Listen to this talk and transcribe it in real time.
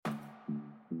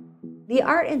The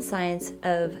art and science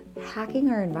of hacking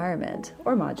our environment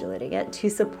or modulating it to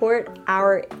support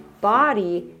our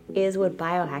body is what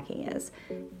biohacking is.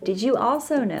 Did you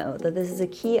also know that this is a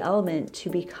key element to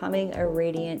becoming a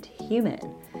radiant human?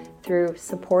 Through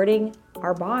supporting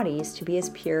our bodies to be as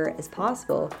pure as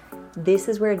possible, this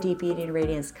is where deep eating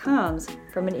radiance comes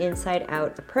from an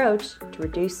inside-out approach to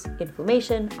reduce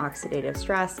inflammation, oxidative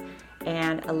stress,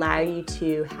 and allow you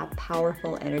to have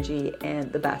powerful energy and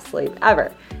the best sleep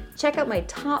ever. Check out my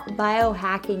top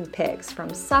biohacking picks,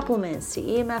 from supplements to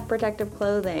EMF protective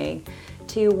clothing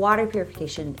to water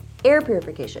purification, air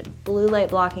purification, blue light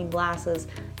blocking glasses,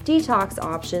 detox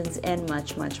options, and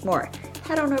much, much more.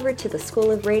 Head on over to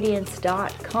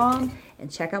theschoolofradiance.com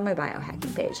and check out my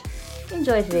biohacking page.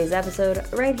 Enjoy today's episode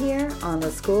right here on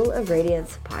the School of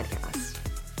Radiance podcast.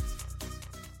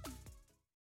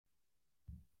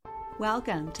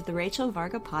 Welcome to the Rachel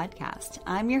Varga podcast.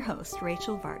 I'm your host,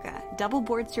 Rachel Varga, double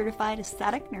board certified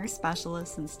aesthetic nurse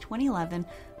specialist since 2011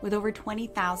 with over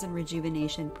 20,000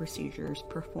 rejuvenation procedures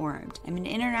performed. I'm an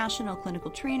international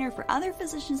clinical trainer for other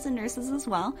physicians and nurses as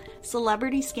well,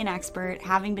 celebrity skin expert,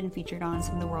 having been featured on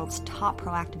some of the world's top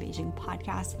proactive aging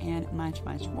podcasts, and much,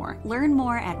 much more. Learn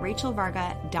more at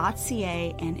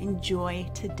rachelvarga.ca and enjoy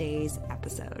today's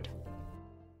episode.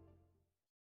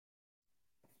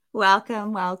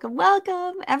 Welcome,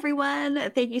 everyone.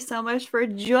 Thank you so much for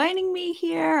joining me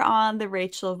here on the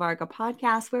Rachel Varga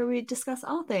podcast, where we discuss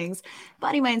all things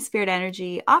body, mind, spirit,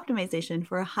 energy, optimization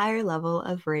for a higher level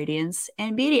of radiance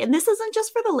and beauty. And this isn't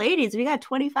just for the ladies. We got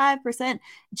 25%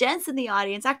 gents in the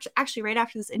audience. Actually, right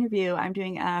after this interview, I'm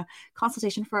doing a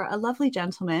consultation for a lovely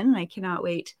gentleman, and I cannot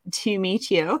wait to meet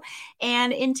you.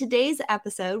 And in today's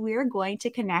episode, we are going to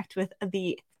connect with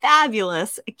the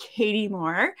fabulous Katie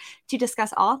Moore to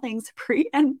discuss all things pre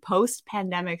and post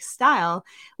pandemic style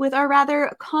with our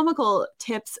rather comical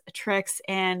tips, tricks,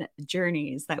 and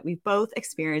journeys that we've both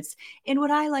experienced in what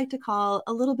I like to call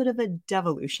a little bit of a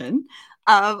devolution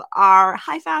of our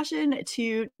high fashion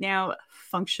to now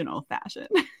functional fashion.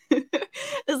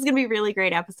 This is going to be a really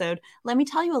great episode. Let me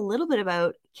tell you a little bit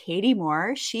about Katie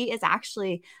Moore. She is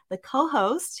actually the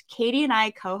co-host. Katie and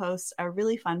I co-host a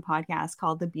really fun podcast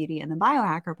called the Beauty and the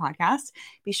Biohacker podcast.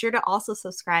 Be sure to also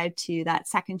subscribe to that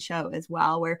second show as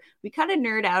well, where we kind of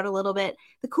nerd out a little bit.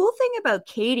 The cool thing about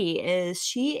Katie is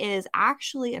she is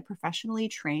actually a professionally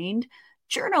trained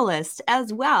journalist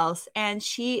as well, and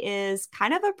she is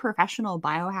kind of a professional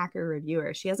biohacker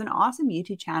reviewer. She has an awesome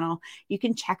YouTube channel. You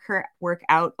can check her work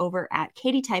out over at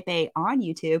Katie Type A on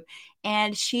YouTube,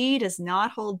 and she does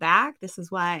not hold back. This is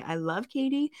why I love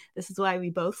Katie. This is why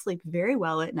we both sleep very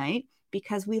well at night,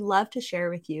 because we love to share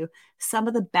with you some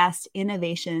of the best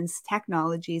innovations,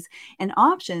 technologies, and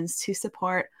options to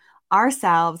support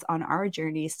ourselves on our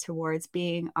journeys towards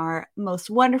being our most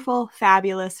wonderful,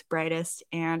 fabulous, brightest,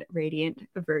 and radiant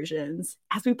versions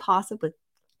as we possibly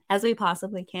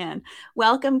can.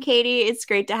 Welcome, Katie. It's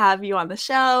great to have you on the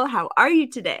show. How are you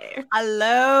today?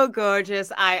 Hello, gorgeous.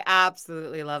 I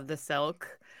absolutely love the silk.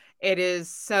 It is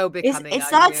so becoming. It's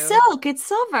not silk, it's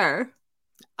silver.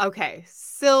 Okay,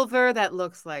 silver that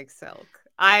looks like silk.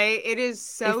 It is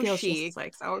so it feels chic. Just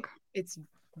like silk.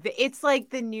 It's like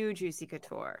the new Juicy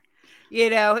Couture. You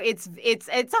know, it's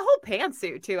a whole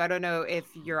pantsuit too. I don't know if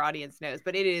your audience knows,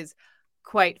 but it is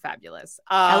quite fabulous.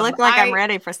 I look like I'm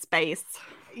ready for space.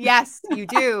 Yes, you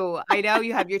do. I know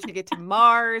you have your ticket to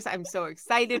Mars. I'm so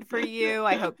excited for you.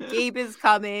 I hope Gabe is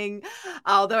coming.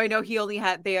 Although I know he only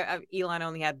had Elon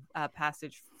only had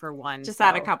passage for one. Just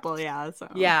had a couple, yeah. So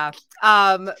yeah.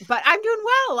 But I'm doing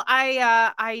well.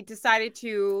 I decided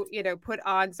to, put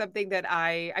on something that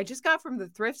I just got from the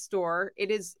thrift store. It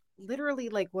is literally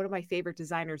like one of my favorite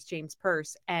designers, James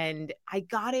Purse, and I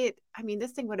got it. I mean, this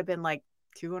thing would have been like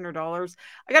 $200.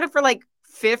 I got it for like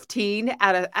 $15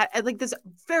 at like this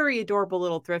very adorable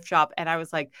little thrift shop, and I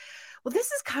was like, well, this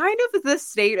is kind of the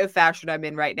state of fashion I'm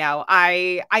in right now.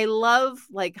 I love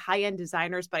like high-end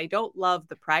designers, but I don't love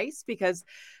the price because,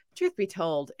 truth be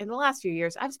told, in the last few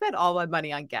years, I've spent all my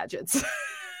money on gadgets.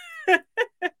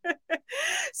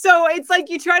 So it's like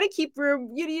you try to keep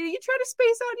room, you try to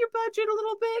space out your budget a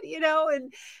little bit,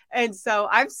 and so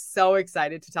I'm so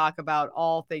excited to talk about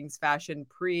all things fashion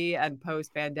pre and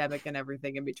post pandemic and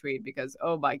everything in between, because,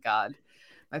 oh my God,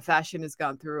 my fashion has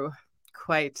gone through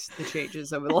quite the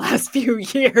changes over the last few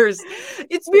years.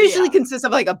 It's usually consists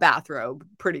of like a bathrobe,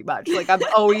 pretty much. Like I'm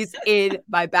always in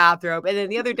my bathrobe. And then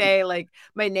the other day, like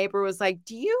my neighbor was like,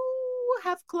 "Do you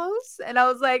have clothes?" And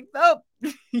I was like, "Oh,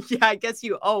 yeah, I guess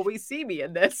you always see me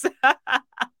in this."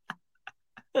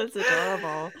 That's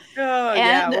adorable. Oh,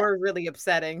 yeah, we're really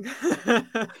upsetting.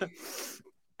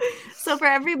 So for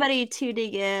everybody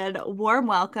tuning in, warm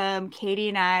welcome. Katie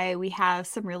and I, we have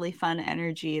some really fun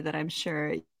energy that I'm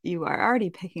sure you are already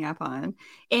picking up on.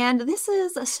 And this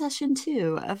is a session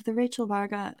 2 of the Rachel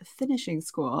Varga Finishing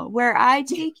School, where I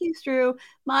take you through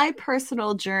my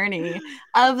personal journey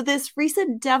of this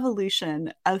recent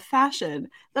devolution of fashion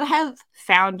that I have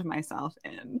found myself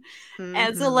in.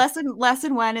 And so Mhm. lesson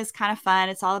 1 is kind of fun.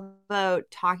 It's all about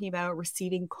talking about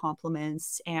receiving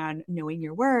compliments and knowing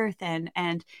your worth, and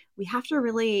we have to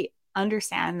really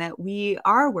understand that we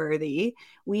are worthy.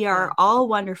 We Yeah. are all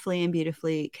wonderfully and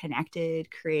beautifully connected,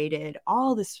 created,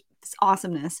 all this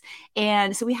awesomeness.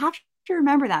 And so we have to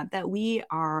remember that we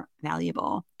are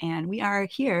valuable and we are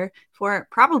here for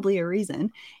probably a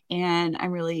reason. And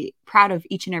I'm really proud of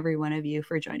each and every one of you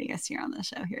for joining us here on the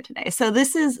show here today. So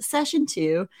this is session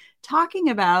 2, talking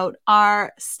about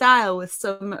our style with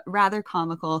some rather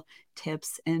comical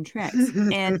tips and tricks.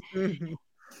 And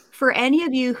for any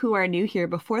of you who are new here,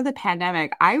 before the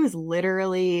pandemic, I was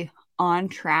literally on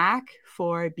track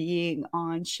for being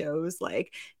on shows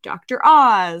like Dr.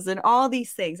 Oz and all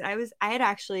these things. I had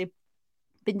actually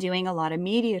been doing a lot of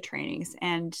media trainings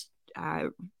and uh,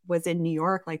 was in New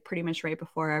York, like pretty much right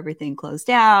before everything closed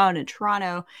down in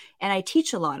Toronto. And I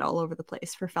teach a lot all over the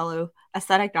place for fellow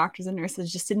aesthetic doctors and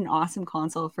nurses. Just did an awesome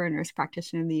consult for a nurse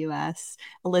practitioner in the US.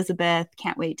 Elizabeth,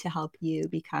 can't wait to help you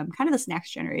become kind of this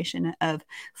next generation of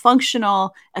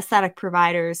functional aesthetic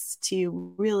providers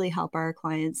to really help our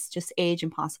clients just age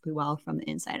impossibly well from the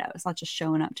inside out. It's not just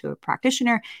showing up to a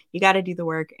practitioner. You got to do the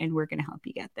work, and we're going to help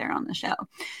you get there on the show.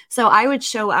 So I would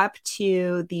show up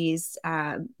to these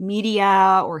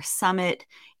media or summit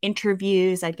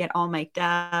interviews. I'd get all mic'd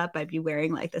up. I'd be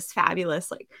wearing like this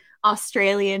fabulous like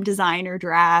Australian designer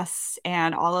dress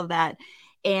and all of that.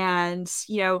 And,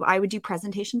 I would do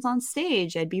presentations on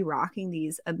stage. I'd be rocking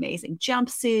these amazing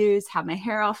jumpsuits, have my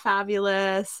hair all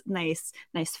fabulous, nice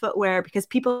footwear, because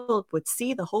people would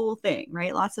see the whole thing,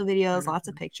 right? Lots of videos, lots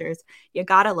of Mhm. pictures. You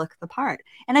got to look the part.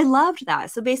 And I loved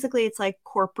that. So basically, it's like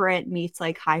corporate meets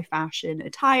like high fashion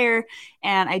attire.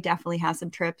 And I definitely have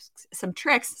some tricks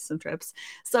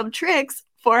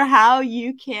for how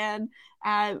you can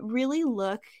really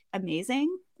look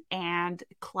amazing and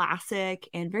classic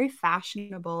and very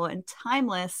fashionable and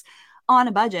timeless on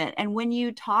a budget. And when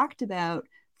you talked about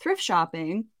thrift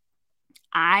shopping,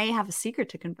 I have a secret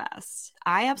to confess.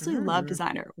 I absolutely love Mm.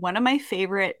 designer. One of my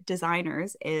favorite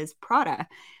designers is Prada.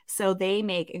 So they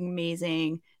make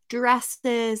amazing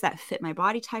dresses that fit my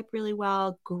body type really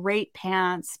well, great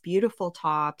pants, beautiful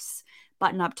tops,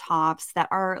 button up tops that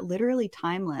are literally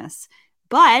timeless.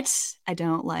 But I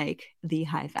don't like the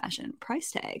high fashion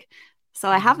price tag. So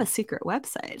I have a Mhm. secret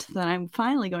website that I'm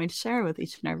finally going to share with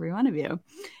each and every one of you.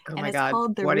 Oh And my it's God.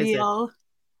 called What is it?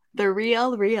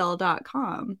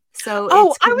 therealreal.com. So Oh,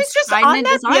 it's I was just on consignment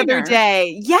that the other designer.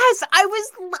 day. Yes, I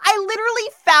literally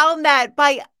found that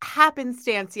by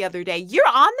happenstance the other day. You're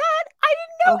on that? I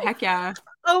Oh, didn't know. heck yeah.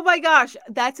 Oh my gosh,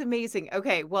 that's amazing.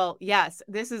 Okay, well, yes,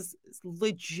 this is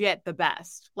legit the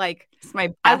best. Like, It's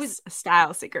my I was, best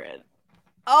style secret.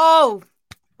 oh,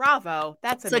 bravo.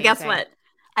 That's So guess amazing. what?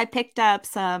 I picked up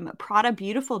some Prada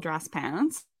beautiful dress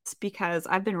pants because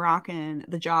I've been rocking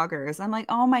the joggers. I'm like,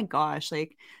 oh my gosh,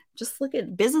 like just look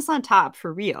at business on top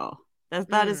for real.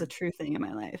 That is a Mm, true thing in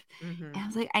my life. hmm. And I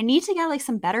was like, I need to get like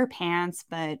some better pants,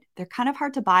 but they're kind of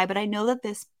hard to buy. But I know that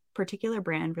this particular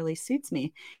brand really suits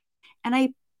me. And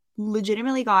I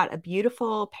legitimately got a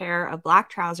beautiful pair of black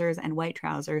trousers and white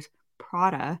trousers,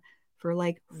 Prada, for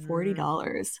like Mm.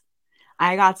 $40.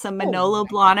 I got some Oh, Manolo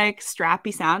Blahnik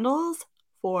strappy sandals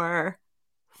for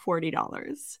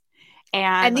 $40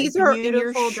 and and like these are, and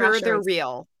you're beautiful dress sure they're shirts.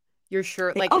 real. You're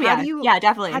sure, They, like, oh yeah, yeah,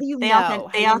 how do definitely. you They know?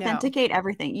 How they do you know? authenticate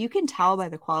everything. You can tell by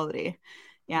the quality.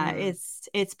 Yeah, Mm, it's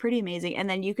pretty amazing. And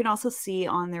then you can also see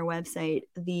on their website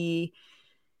the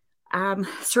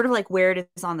sort of like where it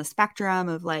is on the spectrum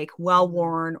of like well mhm,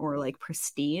 worn or like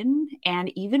pristine.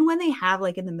 And even when they have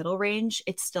like in the middle range,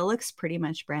 it still looks pretty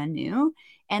much brand new.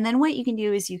 And then what you can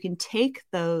do is you can take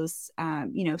those,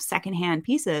 secondhand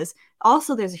pieces.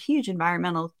 Also, there's a huge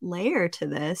environmental layer to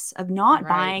this of not right.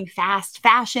 buying fast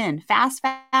fashion. Fast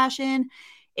fashion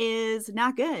is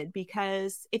not good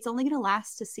because it's only going to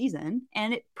last a season.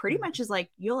 And it pretty Mhm. much is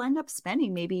like you'll end up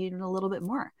spending maybe even a little bit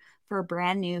more for a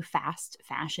brand new fast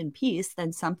fashion piece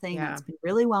than something Yeah. that's been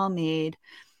really well made.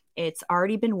 It's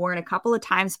already been worn a couple of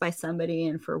times by somebody,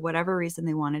 and for whatever reason,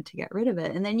 they wanted to get rid of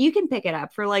it. And then you can pick it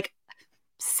up for like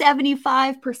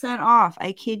 75% off.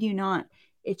 I kid you not.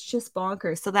 It's just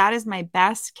bonkers. So that is my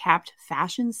best kept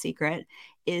fashion secret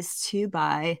is to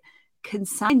buy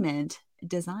consignment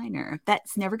designer.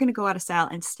 That's never going to go out of style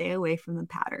and stay away from the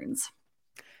patterns.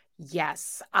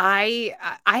 Yes, I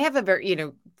have a very,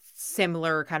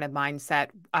 similar kind of mindset.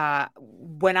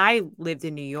 When I lived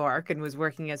in New York and was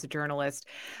working as a journalist,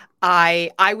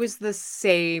 I was the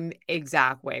same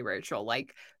exact way, Rachel.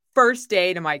 Like first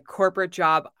day to my corporate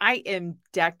job, I am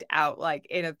decked out like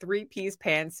in a three-piece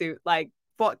pantsuit, like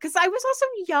because I was also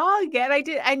young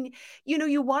and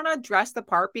you want to dress the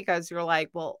part because you're like,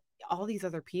 well, all these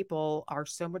other people are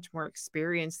so much more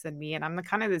experienced than me, and I'm the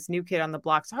kind of this new kid on the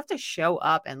block, so I have to show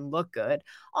up and look good.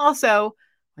 Also,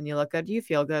 when you look good, you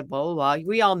feel good, blah, blah, blah.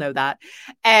 We all know that.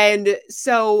 And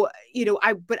so,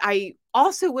 but I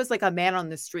also was like a man on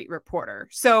the street reporter.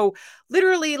 So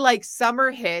literally like summer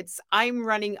hits, I'm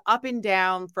running up and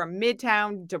down from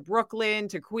Midtown to Brooklyn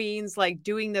to Queens, like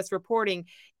doing this reporting.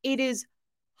 It is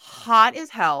hot as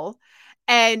hell.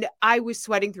 And I was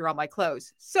sweating through all my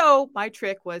clothes. So my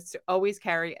trick was to always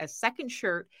carry a second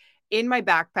shirt in my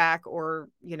backpack, or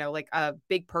like a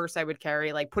big purse I would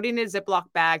carry, like put it in a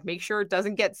Ziploc bag, make sure it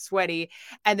doesn't get sweaty,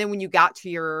 and then when you got to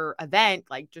your event,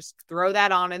 like just throw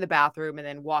that on in the bathroom and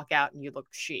then walk out and you look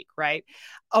chic, right?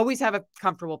 Always have a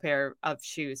comfortable pair of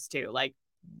shoes too. Like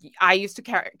I used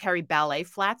to carry ballet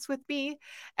flats with me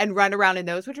and run around in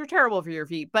those, which are terrible for your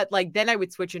feet. But like then I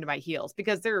would switch into my heels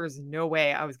because there was no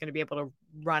way I was going to be able to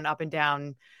run up and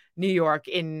down New York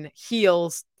in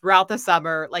heels throughout the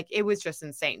summer. Like it was just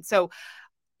insane. So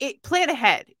plan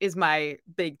ahead is my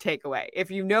big takeaway.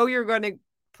 If you know you're going to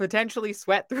potentially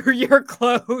sweat through your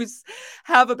clothes,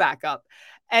 have a backup.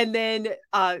 And then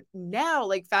now,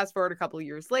 like fast forward a couple of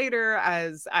years later,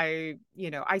 as I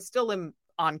still am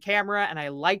on camera and I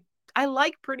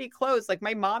like pretty clothes. Like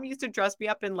my mom used to dress me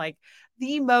up in like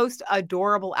the most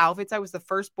adorable outfits. I was the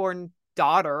firstborn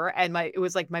daughter, and it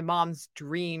was like my mom's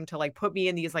dream to like put me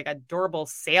in these like adorable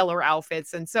sailor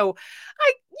outfits. And so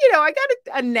I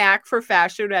got a knack for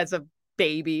fashion as a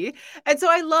baby. And so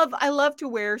I love to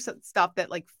wear some stuff that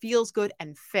like feels good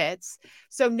and fits.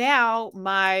 So now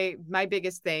my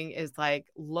biggest thing is like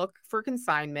look for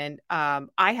consignment.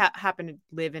 I happen to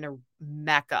live in a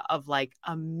mecca of like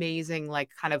amazing, like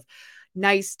kind of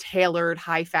nice tailored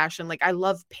high fashion. Like I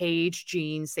love Paige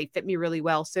jeans. They fit me really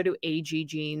well. So do AG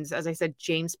jeans. As I said,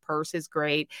 James Purse is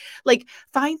great. Like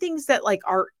find things that like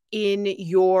are in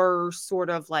your sort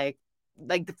of like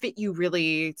the fit you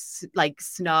really like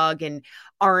snug and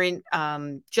aren't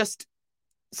just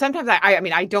sometimes I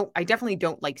definitely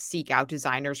don't like seek out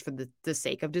designers for the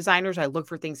sake of designers. I look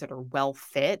for things that are well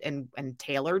fit and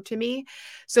tailored to me.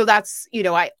 So that's,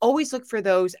 I always look for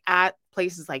those at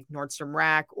places like Nordstrom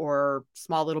Rack or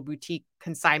small little boutique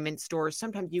consignment stores.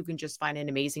 Sometimes you can just find an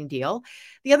amazing deal.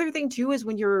 The other thing too is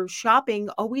when you're shopping,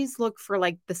 always look for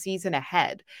like the season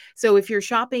ahead. So if you're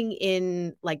shopping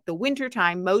in like the winter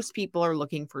time, most people are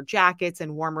looking for jackets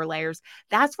and warmer layers.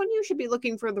 That's when you should be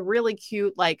looking for the really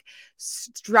cute like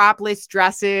strapless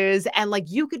dresses, and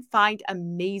like you could find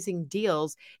amazing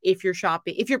deals if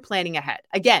you're planning ahead.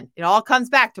 Again, it all comes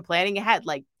back to planning ahead.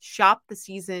 Like shop the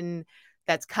season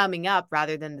that's coming up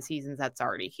rather than the seasons that's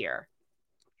already here.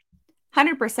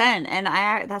 100%. And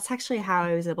that's actually how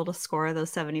I was able to score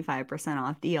those 75%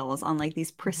 off deals on like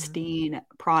these Mhm. pristine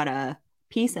Prada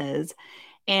pieces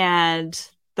and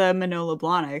the Manolo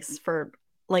Blahniks for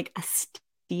like a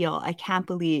steal. I can't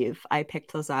believe I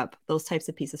picked those types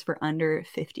of pieces for under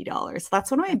 $50.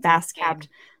 That's one of my That's best kept insane.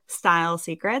 style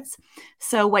secrets.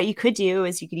 So what you could do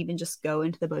is you could even just go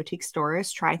into the boutique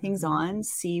stores, try things Mhm. on,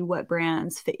 see what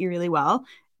brands fit you really well,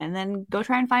 and then go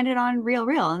try and find it on Real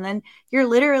Real. And then you're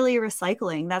literally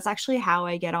recycling. That's actually how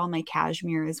I get all my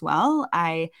cashmere as well.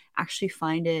 I actually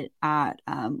find it at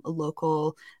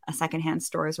local secondhand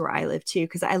stores where I live too,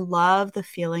 because I love the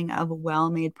feeling of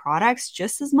well-made products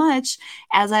just as much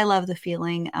as I love the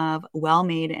feeling of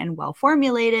well-made and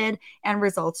well-formulated and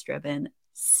results-driven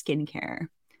skincare.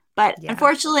 But Yes.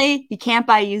 unfortunately, you can't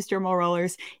buy used dermal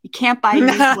rollers. You can't buy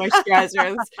used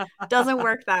moisturizers. Doesn't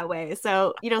work that way.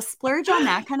 So, splurge on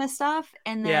that kind of stuff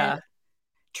and then Yeah.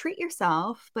 treat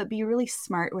yourself, but be really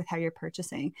smart with how you're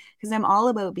purchasing. Because I'm all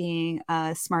about being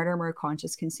a smarter, more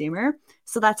conscious consumer.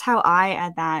 So that's how I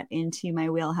add that into my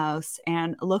wheelhouse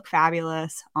and look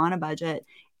fabulous on a budget.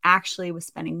 Actually, was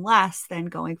spending less than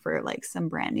going for like some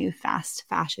brand new fast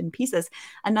fashion pieces.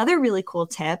 Another really cool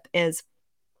tip is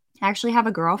I actually have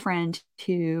a girlfriend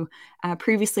who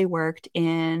previously worked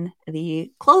in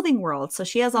the clothing world. So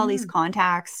she has all these Mm.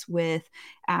 contacts with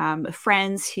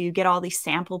friends who get all these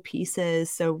sample pieces.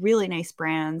 So really nice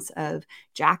brands of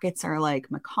jackets are like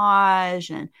Macaj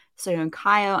and Soyo and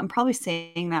Kayo. I'm probably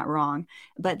saying that wrong,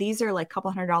 but these are like a couple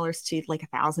 $100 to like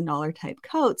 $1,000 type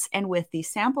coats. And with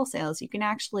these sample sales, you can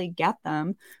actually get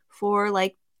them for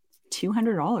like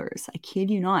 $200. I kid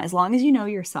you not. As long as you know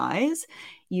your size,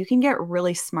 you can get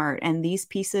really smart. And these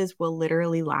pieces will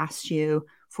literally last you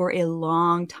for a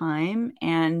long time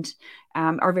and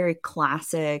are very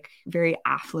classic, very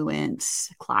affluent,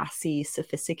 classy,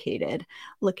 sophisticated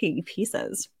looking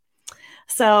pieces.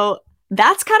 So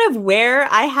that's kind of where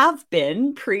I have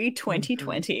been pre Mhm.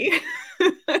 2020.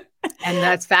 And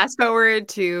that's fast forward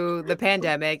to the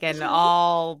pandemic and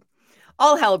all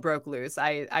hell broke loose,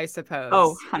 I Oh,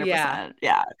 suppose. Yeah. 100%.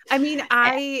 Yeah. I mean,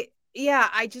 I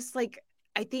just like,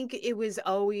 I think it was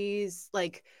always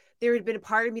like there had been a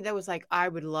part of me that was like, I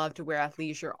would love to wear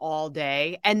athleisure all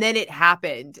day. And then it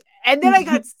happened. And then I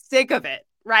got sick of it,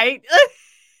 right?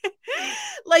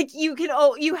 Like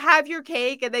you have your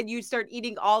cake and then you start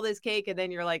eating all this cake and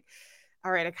then you're like,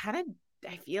 all right,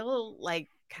 I feel like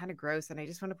kind of gross and I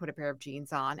just want to put a pair of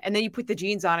jeans on. And then you put the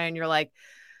jeans on and you're like,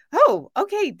 oh,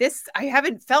 okay, I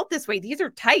haven't felt this way. These are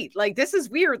tight. Like, this is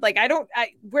weird. Like,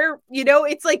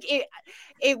 it's like,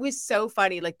 it was so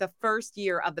funny. Like the first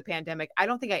year of the pandemic, I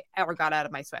don't think I ever got out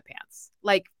of my sweatpants.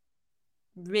 Like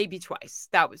maybe twice.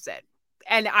 That was it.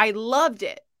 And I loved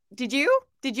it. Did you?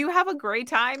 Did you have a great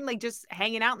time, like just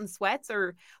hanging out in sweats,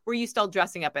 or were you still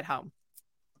dressing up at home?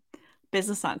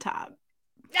 Business on top.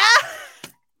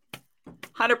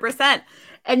 100%.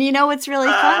 And you know what's really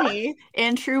funny?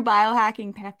 In true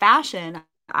biohacking fashion,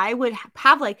 I would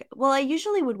have like, well, I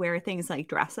usually would wear things like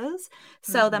dresses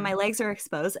so that Mm-hmm. my legs are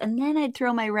exposed. And then I'd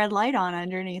throw my red light on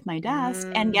underneath my desk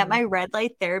and get Mm, my red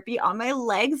light therapy on my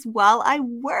legs while I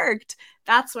worked.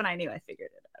 That's when I knew I figured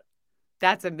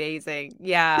that's amazing.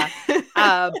 Yeah. it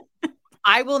out. Uh,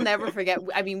 I will never forget.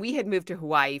 I mean, we had moved to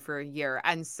Hawaii for a year.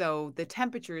 And so the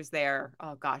temperatures there,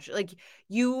 oh gosh, like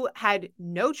you had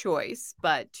no choice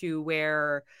but to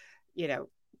wear, you know,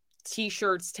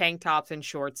 t-shirts, tank tops, and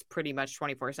shorts pretty much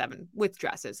 24/7 with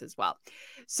dresses as well.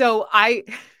 So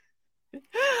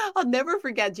I'll never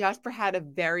forget Jasper had a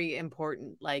very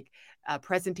important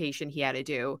presentation he had to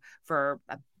do for,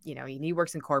 he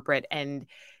works in corporate and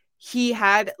he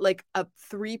had like a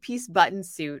three-piece button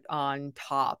suit on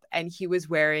top and he was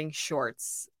wearing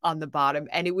shorts on the bottom.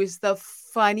 And it was the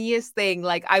funniest thing.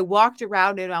 Like I walked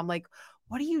around and I'm like,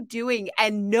 what are you doing?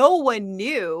 And no one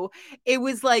knew. It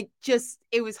was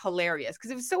it was hilarious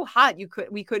because it was so hot.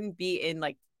 We couldn't be in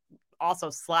like also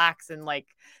slacks and like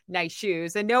nice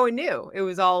shoes and no one knew. It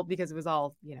was all because it was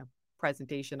all,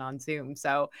 presentation on Zoom.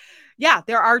 So yeah,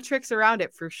 there are tricks around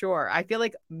it for sure. I feel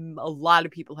like a lot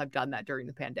of people have done that during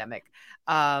the pandemic.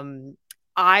 I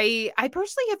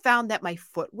personally have found that my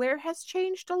footwear has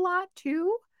changed a lot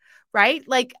too, right?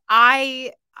 Like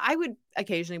I would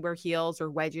occasionally wear heels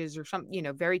or wedges or some,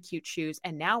 very cute shoes,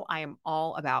 and now I am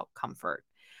all about comfort.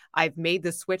 I've made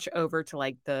the switch over to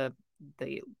like the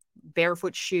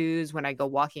barefoot shoes when I go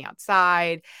walking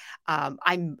outside.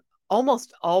 I'm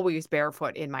almost always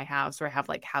barefoot in my house, or I have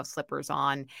like house slippers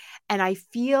on. And I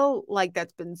feel like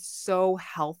that's been so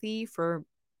healthy for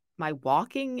my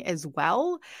walking as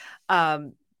well.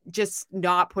 Um, just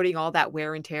not putting all that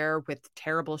wear and tear with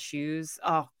terrible shoes.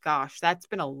 Oh gosh, that's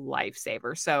been a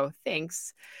lifesaver. So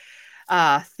thanks.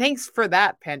 Thanks for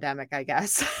that pandemic, I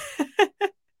guess.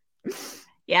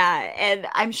 Yeah, and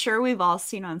I'm sure we've all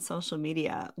seen on social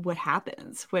media what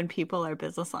happens when people are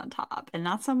business on top and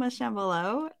not so much down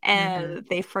below, Mm-hmm. and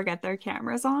they forget their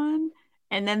cameras on,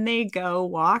 and then they go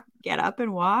walk, get up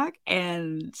and walk,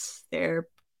 and they're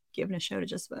giving a show to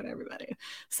just about everybody.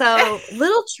 So,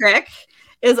 little trick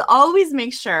is always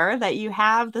make sure that you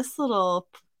have this little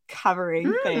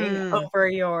covering thing Mm. over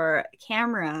your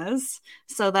cameras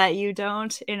so that you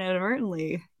don't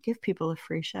inadvertently give people a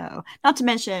free show. Not to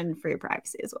mention for your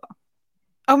privacy as well.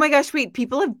 Oh my gosh, wait,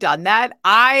 people have done that?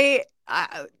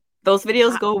 Those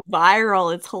videos I go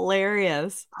viral. It's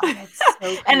hilarious. oh, that's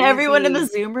so And everyone in the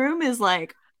crazy. Zoom room is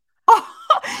like, oh,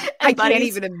 I and can't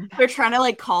buddies, even they're trying to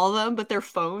like call them, but their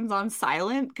phone's on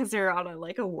silent because they're on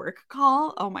a work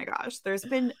call. Oh my gosh, there's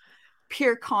been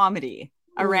pure comedy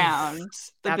oof, around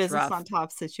the that's business rough. on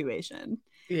top situation.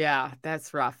 Yeah,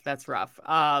 that's rough. That's rough.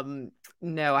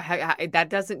 No, that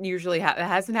doesn't usually that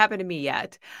hasn't happened to me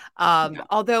yet. Yeah.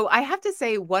 Although I have to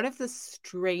say one of the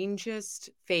strangest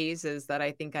phases that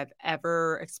I think I've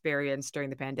ever experienced during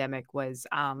the pandemic was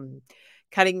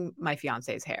cutting my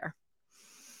fiance's hair.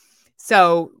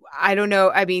 So I don't know.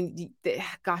 I mean,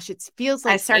 gosh, it feels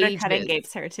I like started cutting ages.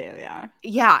 Gabe's hair too. Yeah.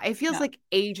 Yeah, it feels Yeah. like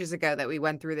ages ago that we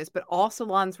went through this, but all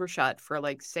salons were shut for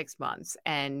like 6 months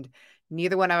and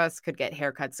neither one of us could get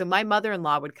haircuts. So my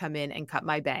mother-in-law would come in and cut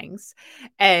my bangs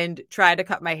and try to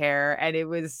cut my hair. And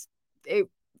it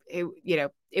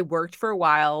it worked for a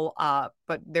while.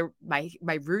 But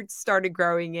my roots started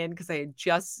growing in because I had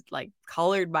just like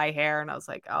colored my hair, and I was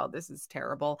like, oh, this is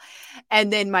terrible.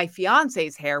 And then my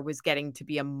fiance's hair was getting to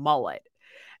be a mullet.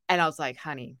 And I was like,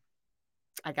 honey,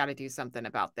 I got to do something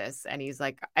about this. And he's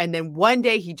like, and then one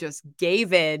day he just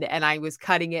gave in and I was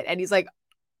cutting it. And he's like,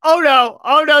 oh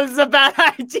no, this is a bad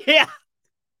idea.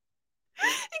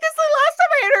 Because the last time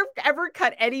I had ever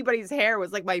cut anybody's hair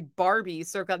was like my Barbie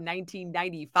circa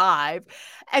 1995.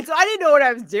 And so I didn't know what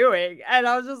I was doing. And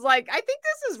I was just like, I think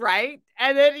this is right.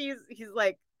 And then he's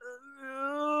like,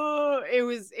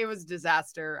 it was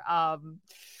disaster.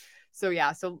 So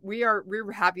yeah, so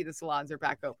we're happy the salons are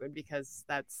back open because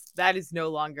that is no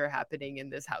longer happening in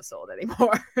this household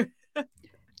anymore.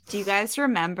 Do you guys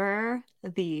remember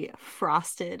the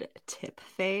frosted tip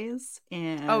phase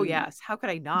Oh in yes, how could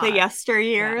I the not?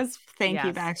 Yes. yesteryears? Thank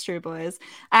you, Yes. Backstreet Boys.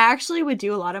 I actually would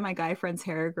do a lot of my guy friends'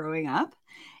 hair growing up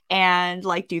and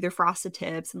like do their frosted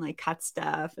tips and like cut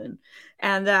stuff and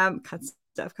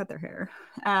cut their hair.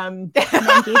 And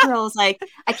then Gabriel was like,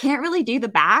 I can't really do the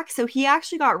back. So he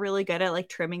actually got really good at like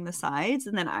trimming the sides.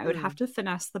 And then I would have Mm. to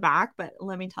finesse the back. But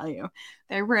let me tell you,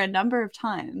 there were a number of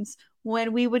times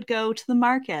when we would go to the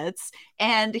markets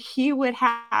and he would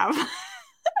have,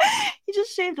 he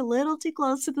just shaved a little too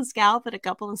close to the scalp at a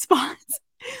couple of spots.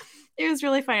 It was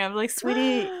really funny. I'm like,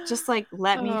 sweetie, just like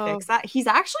let me Oh, fix that. He's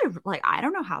actually like, I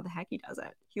don't know how the heck he does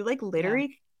it. He like yeah.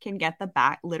 literally can get the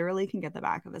back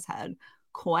of his head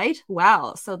quite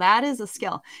well. So that is a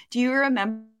skill. Do you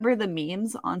remember the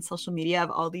memes on social media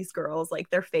of all these girls, like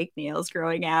their fake nails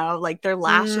growing out, like their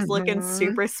lashes looking Mhm.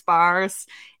 super sparse,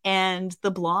 and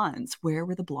the blondes? Where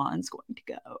were the blondes going to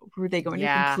go? Were they going to Yeah.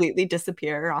 completely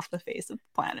disappear off the face of the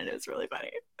planet? It was really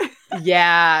funny.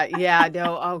 Yeah, yeah,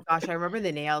 no. Oh gosh, I remember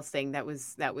the nails thing. That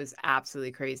was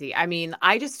absolutely crazy. I mean,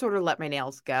 I just sort of let my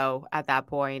nails go at that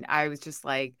point. I was just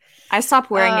like, I stopped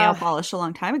wearing nail uh, polish a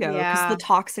long time ago because of the yeah.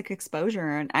 toxic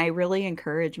exposure. And I really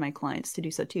encourage my clients to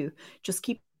do so too. Just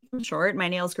keep them short. My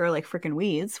nails grow like freaking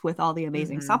weeds with all the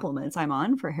amazing Hmm. supplements I'm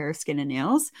on for hair, skin, and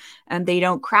nails. And they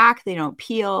don't crack, they don't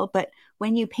peel. But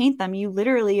when you paint them, you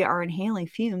literally are inhaling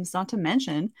fumes, not to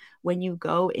mention when you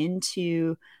go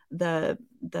into the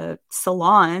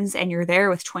salons and you're there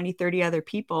with 20, 30 other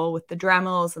people with the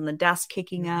Dremels and the dust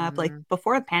kicking up. Like Hmm.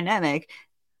 before the pandemic,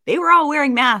 they were all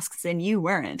wearing masks and you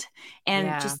weren't.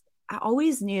 And Yeah. just, I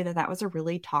always knew that that was a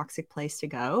really toxic place to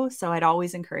go. So I'd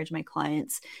always encourage my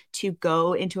clients to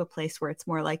go into a place where it's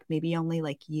more like maybe only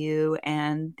like you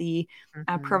and the Hmm.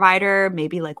 provider,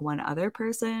 maybe like one other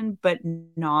person, but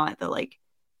not the like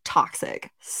toxic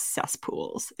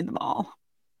cesspools in the mall.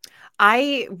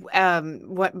 I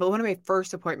what but one of my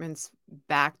first appointments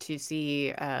back to see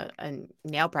a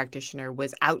nail practitioner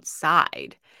was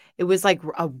outside. It was like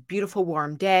a beautiful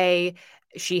warm day.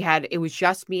 It was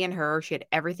just me and her. She had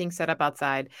everything set up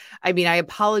outside. I mean, I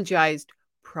apologized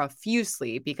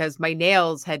profusely because my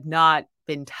nails had not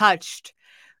been touched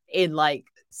in like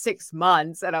 6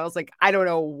 months. And I was like, I don't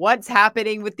know what's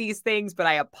happening with these things, but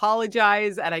I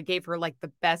apologize. And I gave her like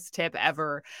the best tip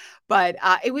ever. But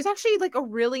it was actually like a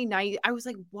really nice, I was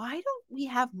like, why don't we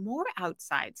have more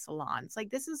outside salons? Like,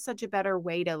 this is such a better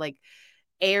way to like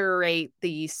aerate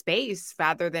the space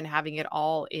rather than having it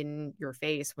all in your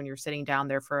face when you're sitting down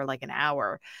there for like an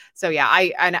hour. So yeah,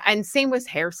 and same with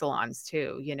hair salons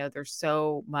too. You know, there's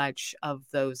so much of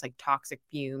those like toxic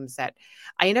fumes that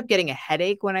I end up getting a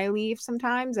headache when I leave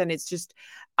sometimes, and it's just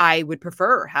I would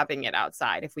prefer having it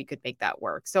outside if we could make that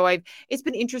work. So I've it's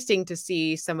been interesting to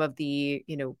see some of the,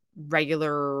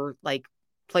 regular like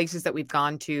places that we've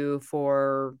gone to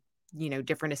for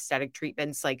different aesthetic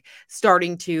treatments, like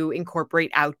starting to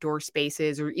incorporate outdoor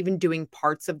spaces or even doing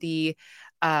parts of the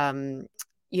um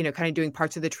kind of doing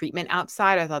parts of the treatment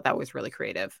outside. I thought that was really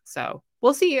creative, so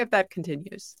we'll see if that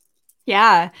continues.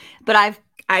 Yeah, but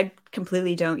I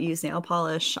completely don't use nail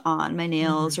polish on my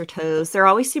nails Mhm. or toes. They're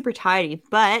always super tidy,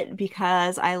 but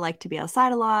because I like to be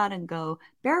outside a lot and go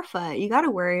barefoot, you got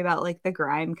to worry about like the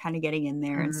grime kind of getting in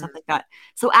there and stuff Mm. like that.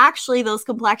 So actually, those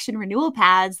complexion renewal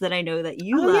pads that I know that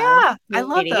you Oh love, yeah, I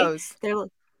love lady, those.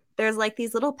 there's like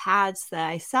these little pads that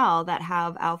I sell that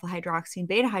have alpha hydroxy and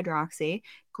beta hydroxy,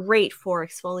 great for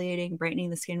exfoliating, brightening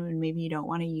the skin when maybe you don't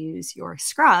want to use your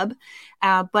scrub.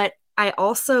 But I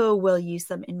also will use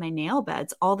them in my nail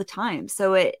beds all the time.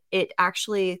 So it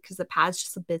actually, because the pad's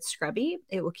just a bit scrubby,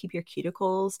 it will keep your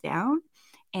cuticles down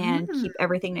and Mm. keep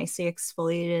everything nicely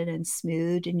exfoliated and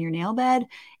smoothed in your nail bed.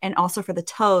 And also for the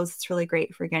toes, it's really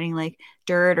great for getting like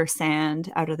dirt or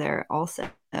sand out of there also.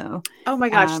 Oh my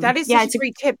gosh, that is Yeah, such a it's a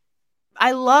great tip.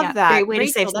 I love yeah, great that, way to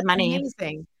save Rachel. some That's money.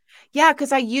 amazing. Yeah,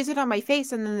 because I use it on my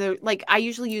face, and then like I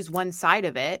usually use one side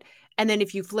of it, and then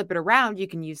if you flip it around, you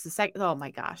can use the second. Oh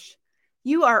my gosh,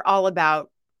 you are all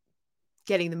about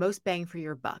getting the most bang for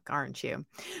your buck, aren't you?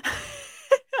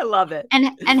 I love it.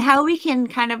 And how we can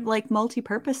kind of like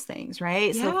multi-purpose things,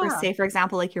 right? So for Yeah. say for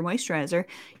example, like your moisturizer,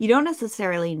 you don't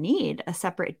necessarily need a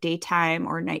separate daytime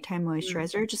or nighttime Mm,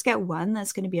 moisturizer. Just get one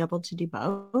that's going to be able to do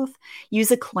both. Use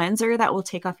a cleanser that will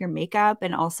take off your makeup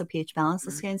and also pH balance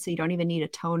the mm, skin. So you don't even need a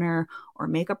toner or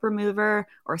makeup remover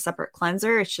or a separate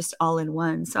cleanser. It's just all in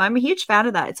one. So I'm a huge fan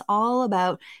of that. It's all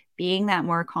about being that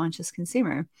more conscious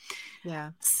consumer.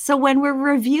 yeah. So, when we're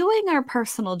reviewing our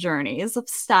personal journeys of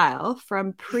style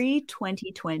from pre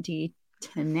 2020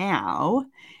 to now,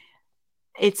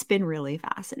 it's been really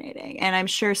fascinating. And I'm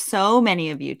sure so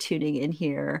many of you tuning in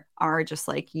here are just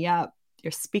like, yep,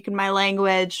 you're speaking my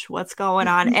language. What's going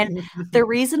on? And the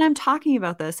reason I'm talking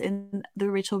about this in the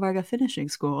Rachel Varga Finishing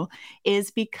School is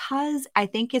because I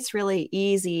think it's really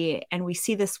easy. And we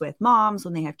see this with moms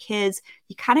when they have kids,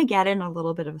 you kind of get in a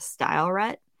little bit of a style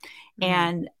rut.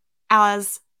 Mhm, And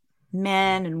as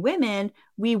men and women,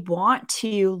 we want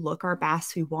to look our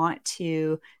best. We want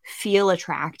to feel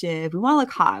attractive. We want to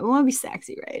look hot. We want to be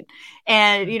sexy, right?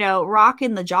 And, mm,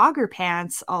 rocking the jogger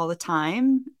pants all the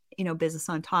time, business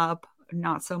on top,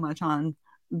 not so much on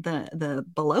the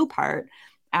below part.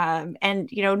 And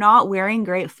not wearing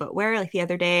great footwear. Like the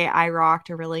other day, I rocked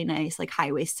a really nice, like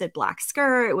high waisted black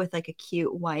skirt with like a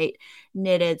cute white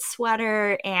knitted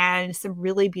sweater and some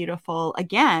really beautiful,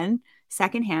 again,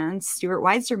 secondhand Stuart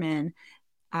Weitzerman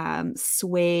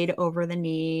suede over the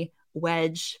knee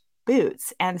wedge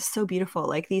boots. And so beautiful.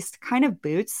 Like these kind of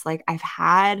boots, like I've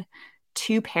had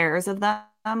two pairs of them,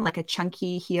 like a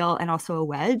chunky heel and also a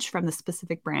wedge from the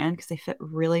specific brand because they fit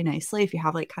really nicely if you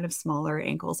have like kind of smaller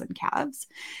ankles and calves.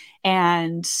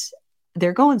 And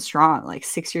they're going strong like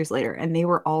 6 years later, and they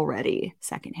were already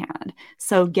secondhand.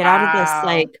 So get out of this wow.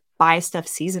 like buy stuff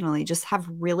seasonally, just have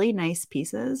really nice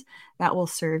pieces that will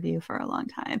serve you for a long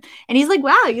time. And he's like,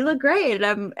 wow, you look great.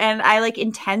 And I like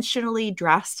intentionally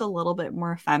dressed a little bit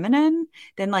more feminine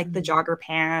than like the Mhm. jogger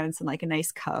pants and like a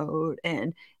nice coat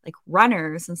and like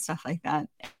runners and stuff like that.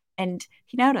 And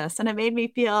he noticed, and it made me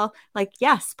feel like,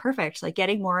 yes, perfect. Like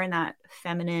getting more in that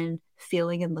feminine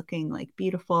feeling and looking like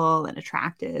beautiful and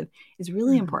attractive is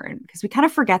really Mhm. important because we kind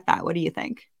of forget that. What do you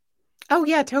think? Oh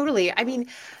yeah, totally. I mean,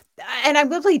 and I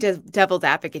will play devil's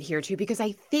advocate here too, because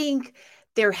I think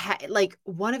like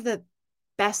one of the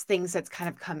best things that's kind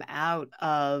of come out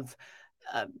of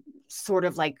uh, sort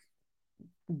of like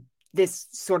this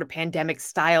sort of pandemic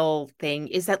style thing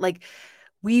is that like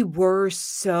we were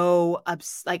so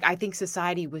like I think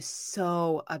society was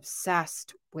so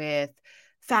obsessed with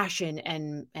fashion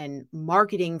and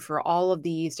marketing for all of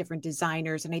these different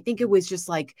designers, and I think it was just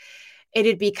like it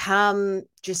had become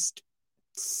just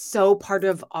so part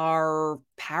of our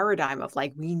paradigm of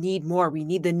like we need more, we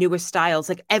need the newest styles,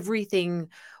 like everything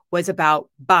was about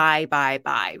buy,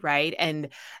 right? And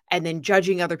then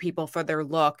judging other people for their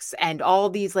looks and all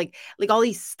these like all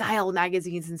these style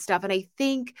magazines and stuff. And I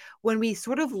think when we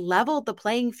sort of leveled the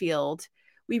playing field,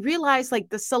 we realized like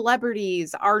the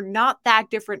celebrities are not that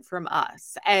different from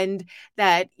us, and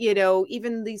that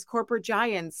even these corporate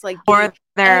giants like Or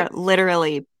they're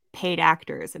literally paid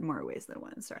actors in more ways than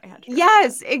one. Sorry, I had to drop that.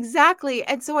 yes, exactly.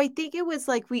 And so I think it was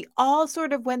like we all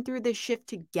sort of went through this shift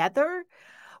together,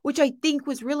 which I think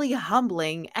was really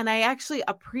humbling. And I actually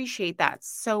appreciate that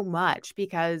so much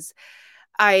because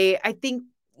I think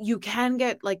you can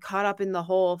get like caught up in the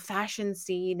whole fashion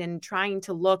scene and trying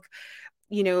to look,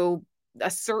 you know,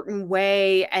 a certain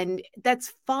way. And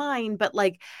that's fine. But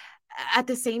like at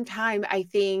the same time, I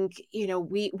think,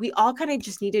 we all kind of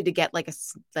just needed to get like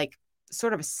like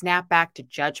sort of a snap back to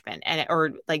judgment and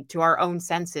or like to our own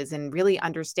senses and really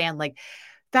understand like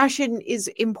fashion is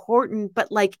important,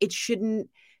 but like it shouldn't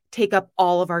take up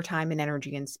all of our time and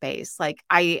energy and space. Like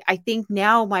I think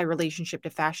now my relationship to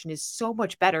fashion is so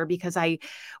much better because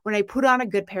when I put on a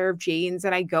good pair of jeans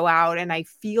and I go out and I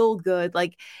feel good,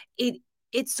 like it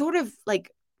it sort of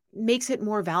like makes it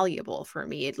more valuable for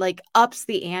me. It like ups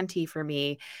the ante for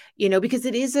me, because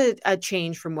it is a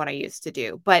change from what I used to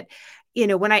do. But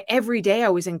when every day I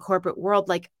was in corporate world,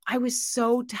 like I was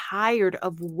so tired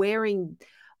of wearing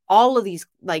all of these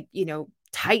like,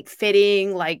 tight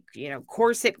fitting, like,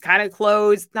 corset kind of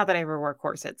clothes. Not that I ever wore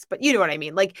corsets, but you know what I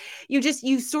mean? Like you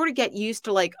sort of get used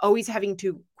to like always having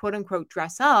to quote unquote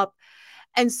dress up.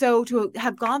 And so to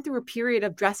have gone through a period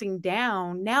of dressing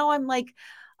down, now I'm like,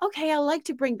 okay, I like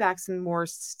to bring back some more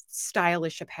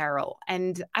stylish apparel.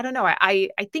 And I don't know, I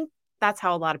think that's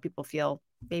how a lot of people feel.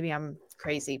 Maybe I'm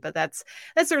crazy, but that's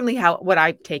certainly what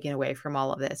I've taken away from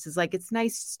all of this is like it's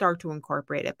nice to start to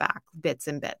incorporate it back bits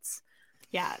and bits.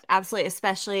 Yeah, absolutely.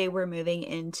 Especially we're moving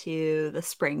into the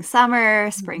spring, summer.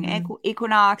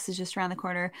 Equinox is just around the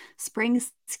corner. Spring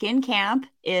skin camp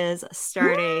is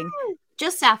starting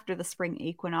just after the spring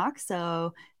equinox.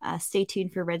 So stay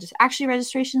tuned for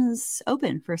registration's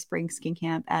open for spring skin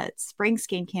camp at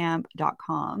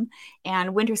springskincamp.com.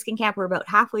 And winter skin camp, we're about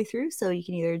halfway through. So you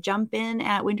can either jump in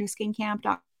at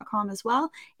winterskincamp.com as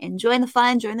well and join the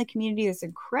fun, join the community. There's an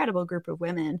incredible group of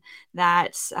women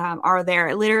that are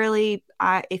there. Literally,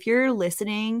 if you're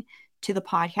listening to the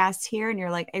podcast here and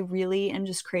you're like, I really am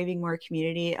just craving more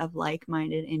community of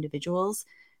like-minded individuals,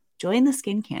 join the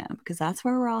skin camp because that's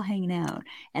where we're all hanging out.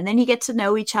 And then you get to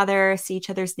know each other, see each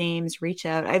other's names, reach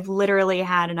out. I've literally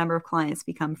had a number of clients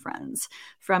become friends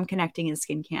from connecting in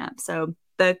skin camp. So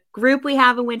the group we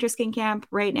have in winter skin camp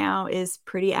right now is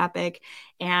pretty epic,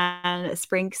 and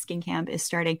spring skin camp is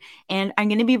starting. And I'm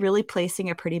going to be really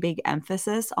placing a pretty big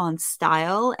emphasis on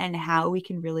style and how we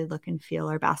can really look and feel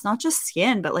our best, not just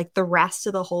skin, but like the rest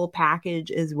of the whole package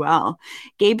as well.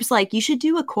 Gabe's like, you should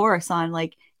do a course on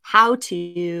like how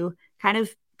to kind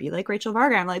of be like Rachel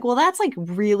Varga. I'm like, well, that's like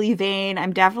really vain.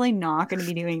 I'm definitely not going to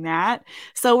be doing that.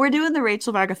 So we're doing the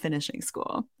Rachel Varga finishing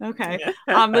school, okay,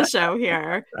 on the show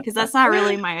here, because that's not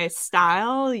really my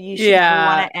style. You should never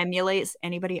want to emulate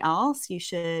anybody else. You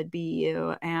should be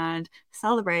you and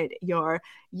celebrate your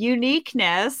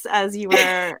uniqueness, as you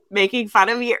were making fun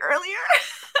of me earlier.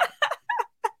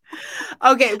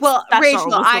 Okay, well,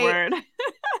 Rachel,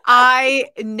 I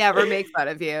never make fun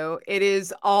of you. It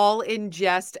is all in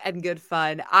jest and good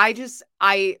fun.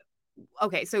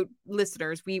 Okay, so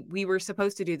listeners, we were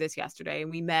supposed to do this yesterday and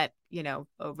we met,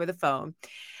 over the phone.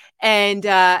 And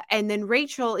then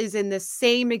Rachel is in the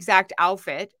same exact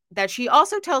outfit that she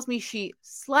also tells me she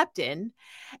slept in.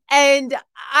 And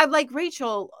I'm like,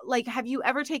 Rachel, like, have you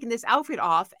ever taken this outfit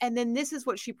off? And then this is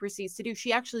what she proceeds to do.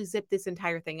 She actually zipped this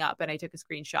entire thing up and I took a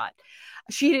screenshot.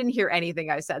 She didn't hear anything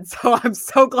I said. So I'm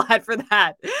so glad for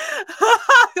that.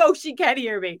 Oh, she can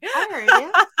hear me. I heard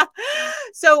you.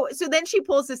 So then she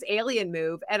pulls this alien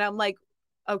move and I'm like,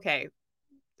 okay,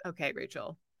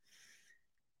 Rachel.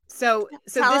 So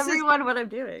tell everyone what I'm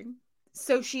doing.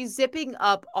 So she's zipping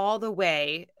up all the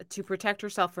way to protect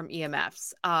herself from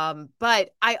EMFs. But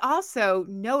I also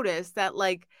noticed that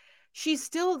like she's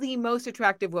still the most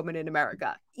attractive woman in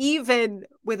America, even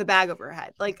with a bag over her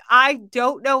head. Like, I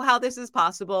don't know how this is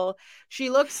possible. She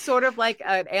looks sort of like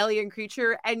an alien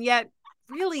creature and yet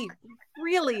really,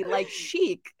 really like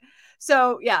chic.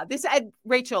 So yeah,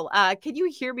 Rachel, can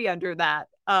you hear me under that?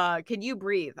 Can you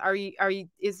breathe?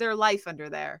 Is there life under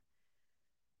there?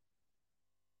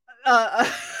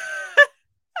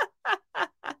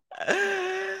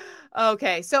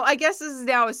 Okay, so I guess this is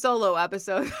now a solo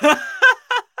episode.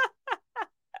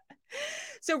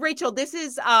 So Rachel, this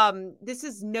is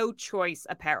no choice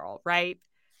apparel, right?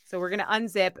 So we're gonna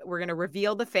unzip, we're gonna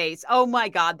reveal the face. Oh my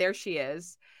God, there she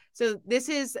is. So this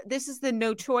is the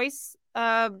no choice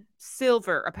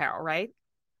silver apparel, right?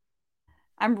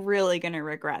 I'm really gonna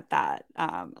regret that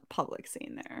public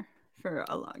scene there for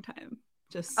a long time.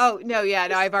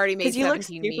 I've already made 17 memes. You look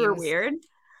super weird.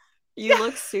 You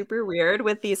look super weird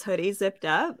with these hoodies zipped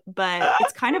up, but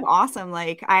it's kind of awesome.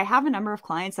 Like, I have a number of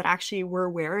clients that actually were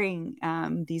wearing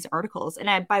these articles.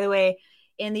 And by the way,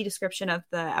 in the description of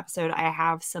the episode, I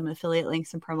have some affiliate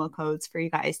links and promo codes for you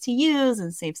guys to use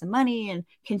and save some money and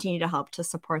continue to help to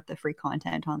support the free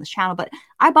content on this channel. But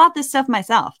I bought this stuff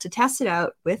myself to test it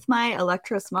out with my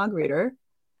electro smog reader.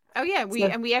 Oh yeah,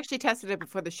 we actually tested it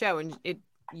before the show, and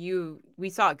we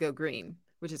saw it go green,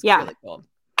 which is really cool.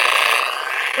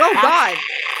 Oh God,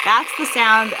 that's the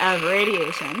sound of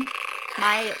radiation.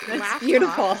 That's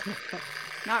beautiful.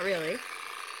 Not really.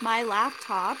 My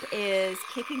laptop is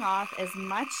kicking off as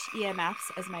much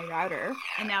EMFs as my router.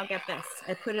 And now get this.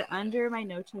 I put it under my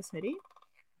no choice hoodie.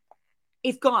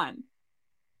 It's gone.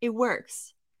 It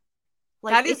works.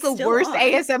 Like, that is the worst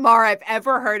ASMR I've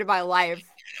ever heard in my life.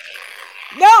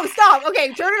 No, stop.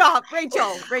 Okay, turn it off.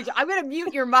 Rachel, I'm going to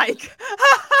mute your mic.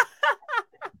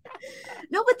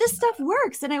 No, but this stuff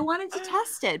works. And I wanted to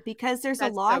test it because there's a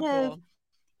lot of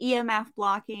EMF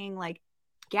blocking, like,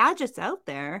 gadgets out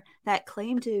there that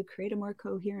claim to create a more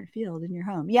coherent field in your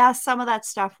home. Yeah, some of that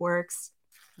stuff works.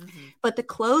 Mm-hmm. But the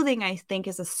clothing, I think,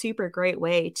 is a super great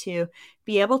way to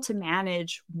be able to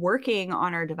manage working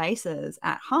on our devices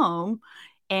at home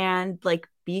and like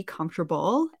be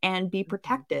comfortable and be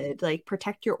protected, like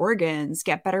protect your organs,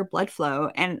 get better blood flow.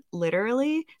 And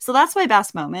literally, so that's my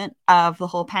best moment of the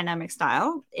whole pandemic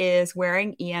style is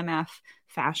wearing EMF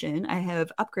fashion. I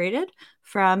have upgraded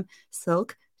from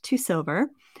silk to silver.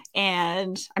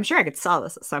 And I'm sure I could sell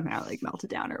this somehow, like melt it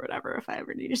down or whatever if I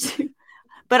ever needed to.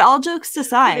 But all jokes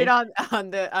Put it aside,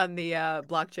 on the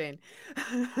blockchain.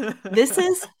 this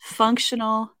is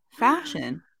functional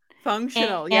fashion.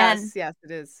 Functional. And Yes, yes,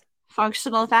 it is.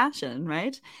 functional fashion,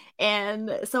 right?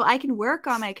 And so I can work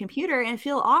on my computer and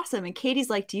feel awesome. And Katie's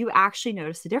like, "Do you actually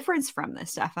notice the difference from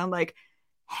this stuff?" I'm like,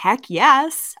 "Heck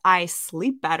yes. I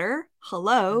sleep better.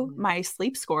 Hello, Mhm. my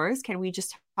sleep scores. Can we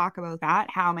just talk about that?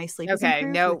 How my sleep has Okay,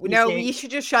 improved with no, no, using." we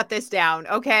should just shut this down.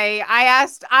 Okay.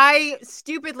 I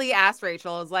stupidly asked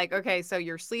Rachel, I was like, okay, so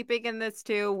you're sleeping in this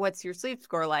too. What's your sleep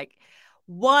score like?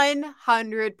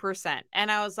 100%.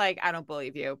 And I was like, I don't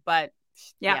believe you, but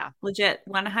Yeah, yeah. legit.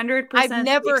 I've 100% sleep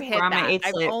never score hit on my that. eight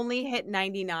I've sleep. only hit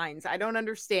 99s. I don't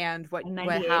understand I'm what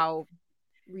 98. how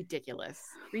ridiculous.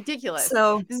 Ridiculous.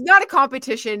 So This is not a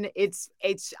competition. It's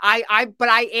but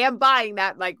I am buying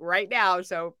that like right now.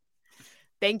 So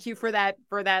thank you for that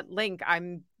link.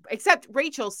 I'm except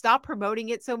Rachel, stop promoting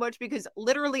it so much because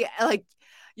literally like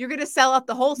you're gonna sell out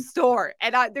the whole store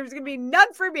and there's gonna be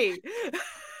none for me.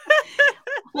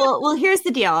 well, here's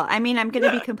the deal. I mean, I'm going to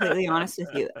be completely honest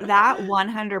with you. That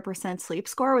 100% sleep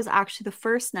score was actually the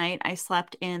first night I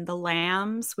slept in the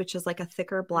Lambs, which is like a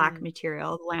thicker black Mm,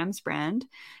 material, the Lambs brand.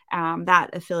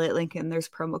 That affiliate link, and there's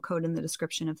promo code in the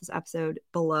description of this episode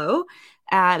below.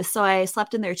 So I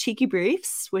slept in their cheeky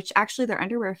briefs, which actually their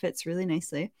underwear fits really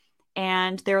nicely,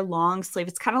 and their long sleeve.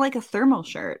 It's kind of like a thermal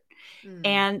shirt. mm,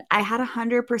 And I had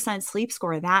 100% sleep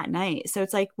score that night. So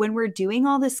it's like when we're doing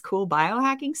all this cool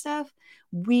biohacking stuff,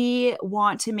 we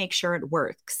want to make sure it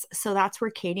works. So that's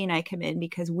where Katie and I come in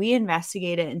because we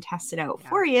investigate it and test it out yeah.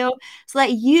 for you so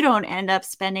that you don't end up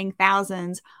spending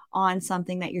thousands on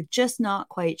something that you're just not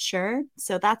quite sure.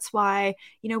 So that's why,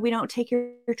 we don't take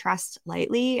your trust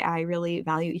lightly. I really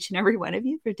value each and every one of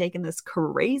you for taking this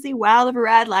crazy wild of a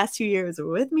ride last 2 years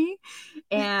with me.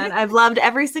 And I've loved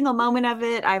every single moment of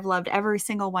it. I've loved every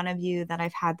single one of you that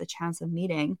I've had the chance of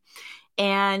meeting.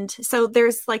 And so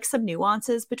there's like some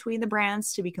nuances between the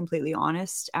brands, to be completely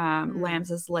honest. Mm,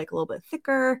 Lambs is like a little bit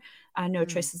thicker, No mm,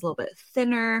 Choice is a little bit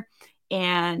thinner.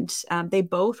 And they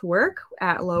both work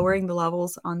at lowering the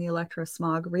levels on the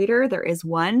electrosmog reader. There is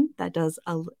one that does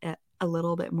a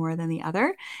little bit more than the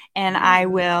other. And I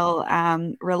mm. will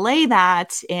relay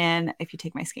that in if you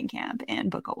take my skin camp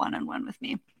and book a one-on-one with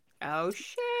me. Oh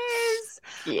shiz.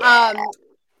 Yeah. Um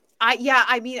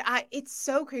I mean it's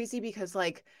so crazy because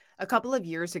like a couple of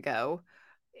years ago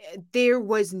there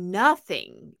was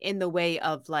nothing in the way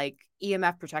of like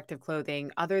EMF protective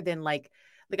clothing other than like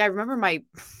I remember my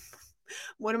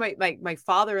one of my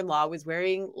father-in-law was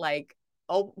wearing like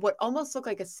what almost looked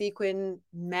like a sequin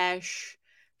mesh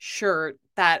shirt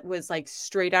that was like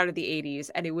straight out of the 80s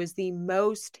and it was the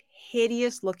most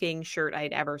hideous looking shirt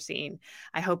I'd ever seen.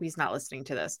 I hope he's not listening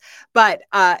to this. But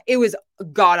it was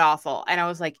god awful and I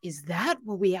was like, is that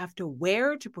what we have to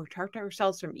wear to protect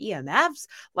ourselves from EMFs?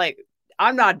 Like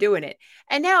I'm not doing it.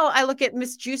 And now I look at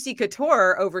Miss Juicy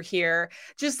Couture over here,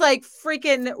 just like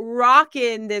freaking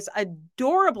rocking this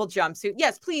adorable jumpsuit.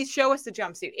 Yes, please show us the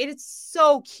jumpsuit. It is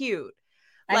so cute.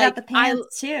 I got the Like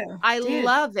pants too. I Dude,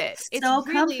 love it. It's so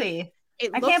really comfy.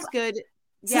 it I can't. looks good.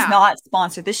 This is Yeah. not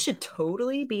sponsored. This should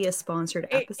totally be a sponsored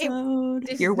It episode.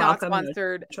 this You're is not welcome. No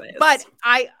sponsored, choice.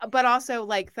 but also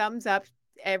like thumbs up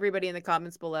everybody in the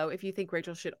comments below if you think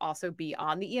Rachel should also be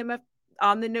on the EMF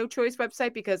on the No Choice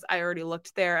website because I already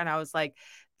looked there and I was like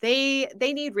they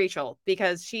need Rachel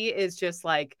because she is just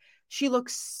like she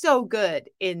looks so good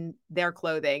in their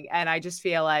clothing and I just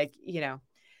feel like,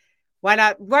 why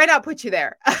not put you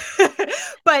there?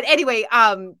 But anyway,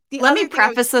 the Let me other thing I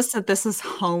was preface this that this is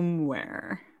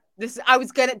homeware, this I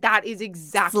was gonna that is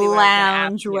exactly what I was gonna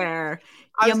ask you. loungewear.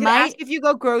 I You was gonna ask might if you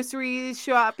go grocery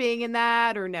shopping and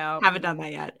that or no. haven't done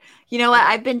that yet. You know what? Okay.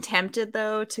 I've been tempted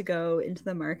though to go into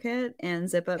the market and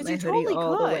zip up Because my you hoodie totally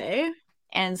all the could. way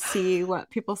and see what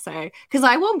people say. Because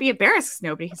I won't be embarrassed because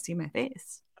nobody can see my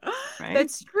face, right?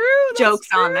 That's true. That's Joke's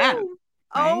on them, true.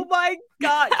 right? Oh my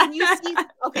God. Can you see?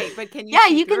 Okay, but can you Yeah,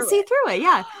 see you can through see it? through it.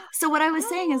 Yeah. So what I was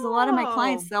saying is a lot of my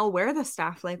clients, Oh. they'll wear the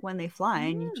stuff like when they fly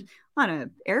and Mm, on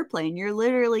an airplane, you're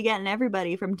literally getting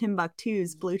everybody from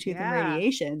Timbuktu's Bluetooth and yeah.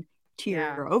 radiation to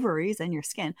Yeah. your ovaries and your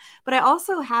skin. But I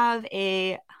also have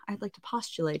I'd like to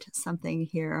postulate something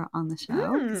here on the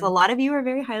show because a Mm, lot of you are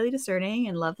very highly discerning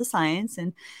and love the science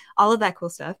and all of that cool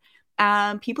stuff.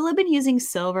 People have been using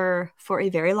silver for a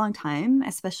very long time,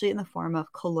 especially in the form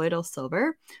of colloidal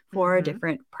silver for mm-hmm.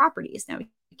 different properties. Now,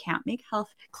 can't make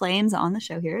health claims on the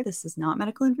show here. This is not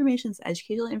medical information. It's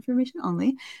educational information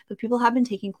only. But people have been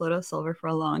taking colloidal silver for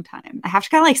a long time. I have to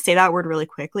kind of like say that word really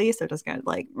quickly so it doesn't get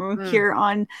like here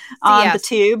on the Yes.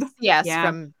 tube. Yes,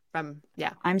 Yeah. from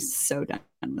yeah. I'm so done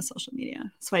with social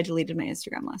media. So I deleted my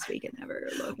Instagram last week and never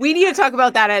looked. We need to talk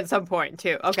about that at some point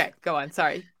too. Okay, go on.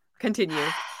 Sorry. Continue.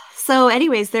 So,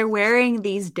 anyways, they're wearing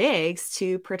these digs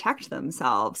to protect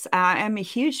themselves. I'm a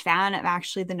huge fan of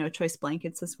actually the no choice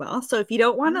blankets as well. So, if you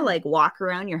don't want to like walk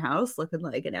around your house looking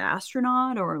like an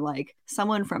astronaut or like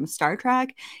someone from Star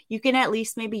Trek, you can at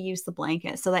least maybe use the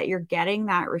blanket so that you're getting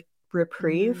that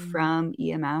reprieve from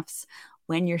EMFs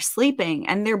when you're sleeping.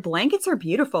 And their blankets are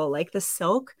beautiful. Like the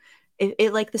silk,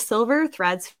 it like the silver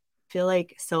threads feel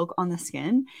like silk on the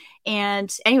skin.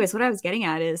 And, anyways, what I was getting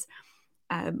at is,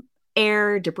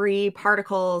 air, debris,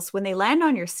 particles, when they land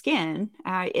on your skin,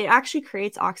 it actually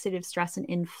creates oxidative stress and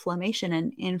inflammation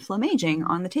and inflammaging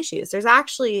on the tissues. There's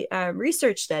actually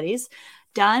research studies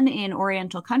done in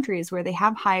Oriental countries where they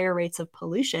have higher rates of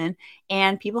pollution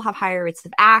and people have higher rates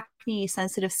of acne,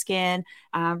 sensitive skin,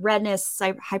 redness,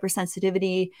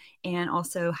 hypersensitivity, and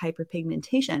also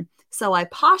hyperpigmentation. So I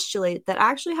postulate that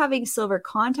actually having silver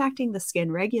contacting the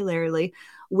skin regularly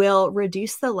will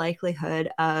reduce the likelihood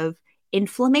of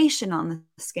inflammation on the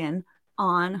skin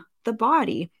on the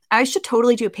body. I should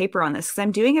totally do a paper on this because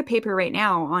I'm doing a paper right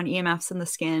now on EMFs in the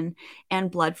skin and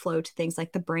blood flow to things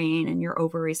like the brain and your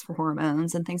ovaries for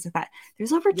hormones and things like that.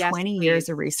 There's over 20 years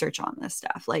of research on this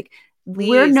stuff. Like,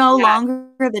 we're no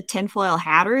longer the tinfoil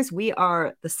hatters. We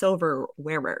are the silver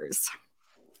wearers.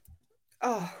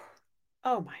 Oh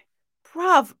my.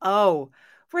 Bravo.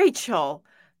 Rachel.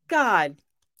 God.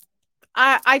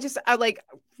 I like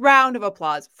round of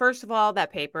applause. First of all,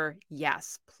 that paper.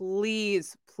 Yes,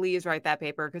 please write that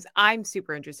paper because I'm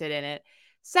super interested in it.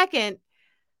 Second,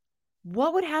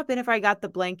 what would happen if I got the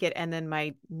blanket and then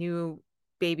my new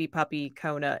baby puppy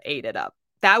Kona ate it up?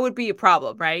 That would be a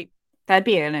problem, right? That'd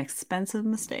be an expensive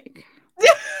mistake.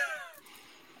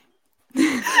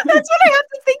 That's what I have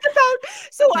to think about.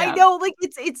 So yeah. I know, like,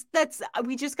 that's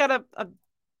we just got a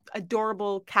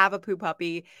adorable Cavapoo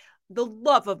puppy, the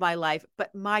love of my life.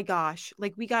 But my gosh,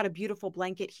 like, we got a beautiful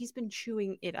blanket. He's been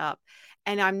chewing it up.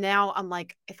 And I'm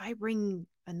like, if I bring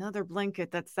another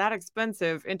blanket that's that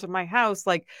expensive into my house,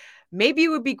 like, maybe it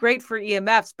would be great for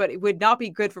EMFs, but it would not be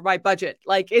good for my budget.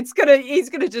 Like, he's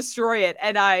gonna destroy it.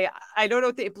 And I don't know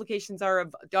what the implications are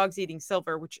of dogs eating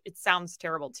silver, which it sounds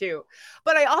terrible too.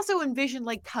 But I also envision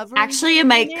like covering. Actually, it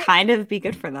might kind of be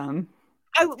good for them.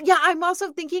 I'm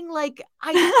also thinking like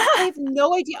I have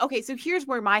no idea. Okay, so here's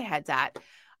where my head's at.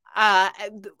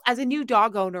 As a new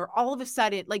dog owner, all of a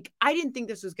sudden, like, I didn't think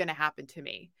this was going to happen to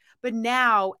me, but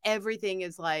now everything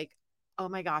is like, oh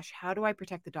my gosh, how do I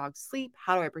protect the dog's sleep?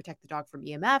 How do I protect the dog from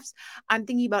EMFs? I'm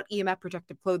thinking about EMF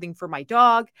protective clothing for my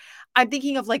dog. I'm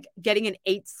thinking of like getting an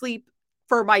 8 sleep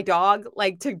for my dog,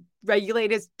 like to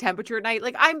regulate his temperature at night.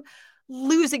 Like, I'm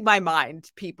losing my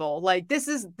mind, people. Like,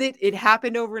 it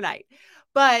happened overnight.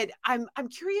 But I'm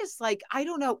curious, like, I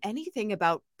don't know anything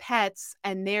about pets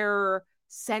and their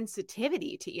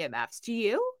sensitivity to EMFs. Do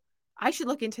you? I should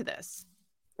look into this.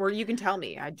 Or you can tell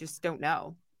me. I just don't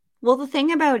know. Well, the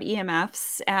thing about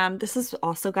EMFs, this is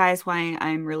also, guys, why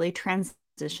I'm really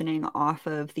transitioning off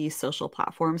of these social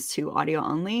platforms to audio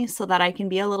only so that I can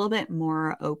be a little bit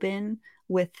more open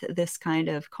with this kind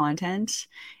of content,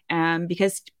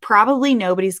 because probably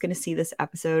nobody's going to see this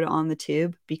episode on the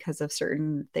tube because of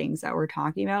certain things that we're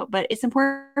talking about, but it's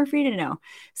important for you to know.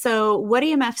 So what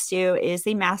EMFs do is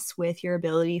they mess with your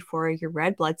ability for your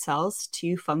red blood cells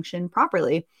to function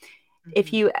properly.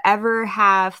 If you ever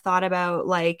have thought about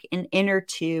like an inner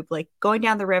tube, like going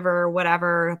down the river,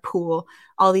 whatever, a pool,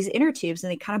 all these inner tubes,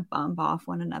 and they kind of bump off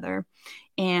one another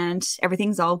and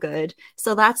everything's all good.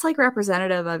 So that's like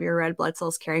representative of your red blood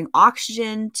cells carrying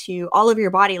oxygen to all of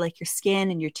your body, like your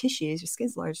skin and your tissues. Your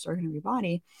skin's the largest organ of your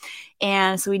body.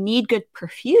 And so we need good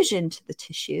perfusion to the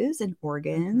tissues and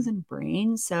organs and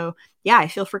brain. So yeah, I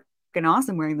feel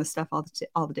awesome wearing this stuff all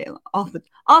the day, all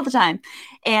the time.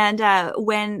 And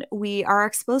when we are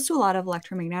exposed to a lot of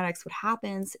electromagnetics, what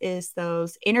happens is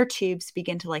those inner tubes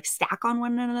begin to like stack on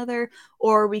one another,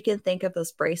 or we can think of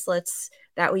those bracelets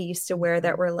that we used to wear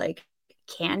that were like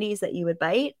candies that you would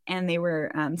bite and they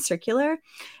were circular.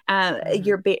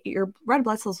 Your red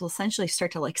blood cells will essentially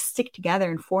start to like stick together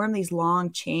and form these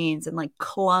long chains and like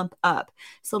clump up.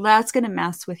 So that's going to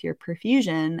mess with your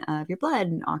perfusion of your blood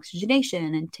and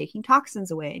oxygenation and taking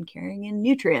toxins away and carrying in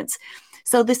nutrients.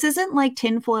 So this isn't like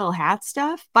tinfoil hat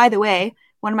stuff. By the way,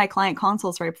 one of my client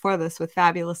consults right before this with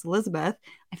Fabulous Elizabeth,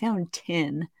 I found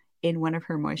tin in one of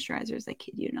her moisturizers. I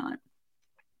kid you not.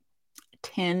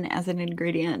 tin as an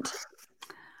ingredient.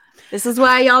 This is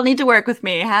why y'all need to work with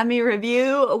me. Have me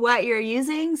review what you're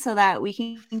using so that we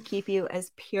can keep you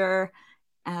as pure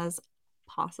as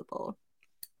possible.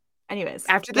 Anyways,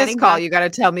 After this getting call, back, you got to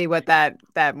tell me what that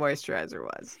moisturizer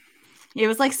was. it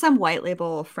was like some white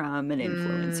label from an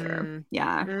influencer. Mm,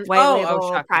 Yeah. mm. White Oh, label,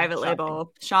 shocking, private shocking.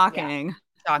 label. Yeah, Shocking.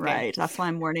 shocking. Right. That's why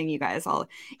I'm warning you guys all.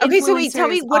 Okay, so wait, tell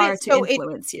me Influencers what are it. to So it.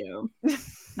 influence you,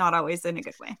 not always in a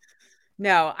good way.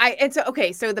 No, I and so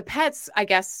okay, so the pets, I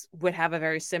guess, would have a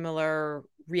very similar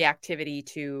reactivity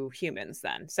to humans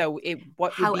then. So it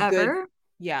what would be good? However,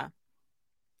 Yeah,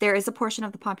 there is a portion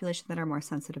of the population that are more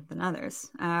sensitive than others.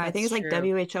 I think that's it's like true.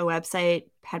 WHO website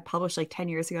had published like 10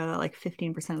 years ago that like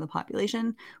 15% of the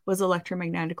population was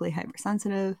electromagnetically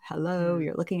hypersensitive. Hello, Mm,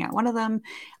 you're looking at one of them.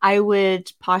 I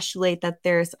would postulate that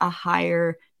there's a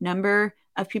higher number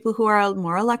of people who are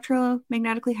more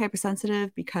electromagnetically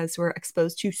hypersensitive because we're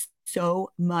exposed to so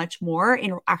much more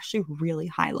in actually really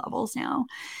high levels now.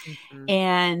 mhm.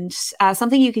 And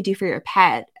something you could do for your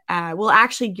pet. Well,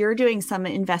 actually, you're doing some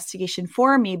investigation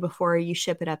for me before you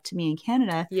ship it up to me in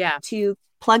Canada Yeah. to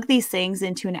plug these things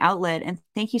into an outlet. And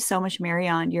thank you so much,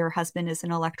 Marion. Your husband is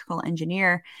an electrical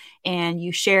engineer and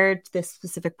you shared this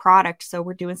specific product. So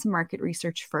we're doing some market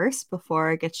research first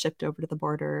before it gets shipped over to the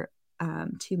border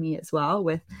to me as well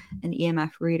with an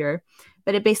EMF reader.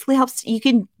 But it basically helps. You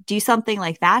can do something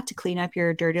like that to clean up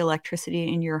your dirty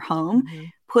electricity in your home.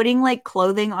 Mhm. Putting like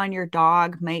clothing on your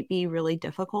dog might be really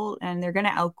difficult and they're going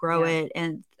to outgrow Yeah. it.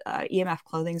 And EMF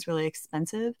clothing is really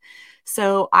expensive.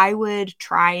 So I would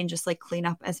try and just like clean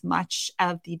up as much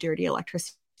of the dirty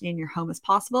electricity in your home as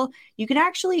possible. You could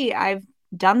actually, I've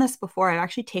done this before. I'd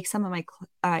actually take some of my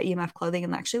EMF clothing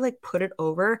and actually like put it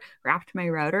over, wrapped my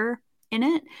router in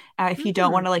it. If you don't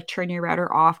Mm, want to like turn your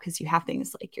router off because you have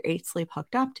things like your 8 sleep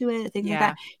hooked up to it, things like yeah.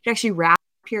 that, you can actually wrap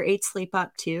your 8 sleep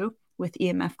up too with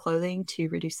EMF clothing to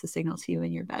reduce the signal to you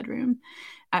in your bedroom.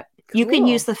 Uh, you can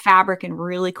use Cool. the fabric in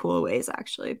really cool ways,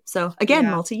 actually. So, again,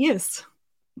 Yeah. multi use.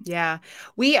 Yeah.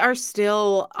 We are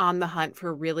still on the hunt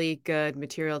for really good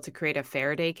material to create a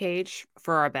Faraday cage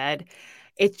for our bed.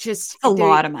 It's just A there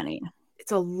lot of money,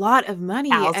 it's a lot of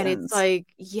money and it's thousands. like,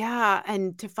 yeah,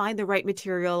 and to find the right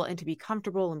material and to be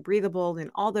comfortable and breathable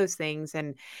and all those things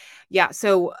and yeah,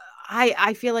 so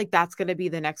I feel like that's going to be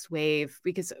the next wave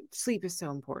because sleep is so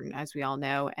important as we all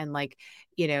know and like,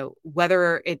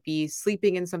 whether it be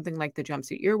sleeping in something like the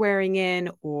jumpsuit you're wearing in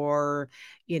or,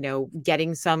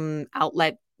 getting some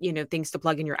outlet things to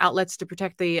plug in your outlets to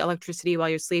protect the electricity while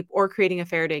you sleep or creating a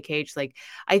Faraday cage. Like,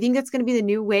 I think that's going to be the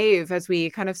new wave as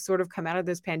we kind of sort of come out of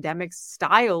this pandemic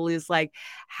style is like,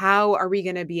 how are we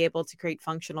going to be able to create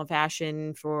functional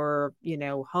fashion for,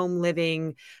 home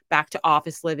living, back to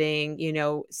office living,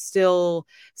 still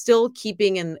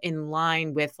keeping in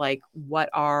line with like what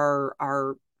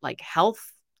our like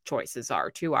health choices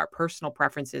are to our personal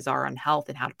preferences are on health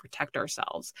and how to protect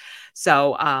ourselves.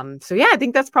 So yeah, I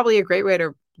think that's probably a great way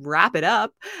to wrap it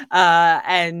up.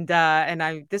 And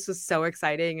I this was so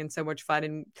exciting and so much fun.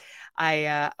 And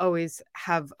I always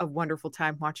have a wonderful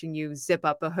time watching you zip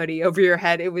up a hoodie over your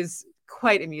head. It was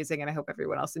quite amusing, and I hope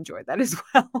everyone else enjoyed that as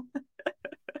well.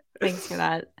 Thanks for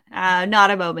that.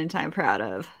 Not a moment I'm proud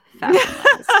of fashion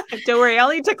wise. Don't worry, I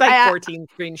only took like I 14 I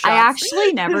screenshots.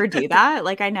 actually never do that.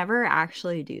 Like I never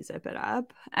actually do zip it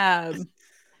up.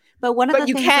 But one of the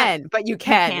things that But you you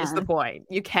can is the can, point.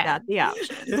 You that's can. the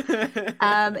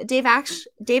option.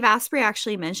 Dave Asprey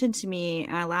actually mentioned to me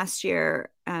last year.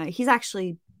 He's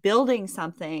actually building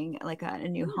something like a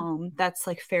new home that's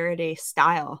like Faraday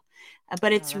style,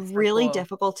 but Oh, it's that's so really cool.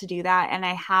 difficult to do that. And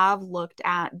I have looked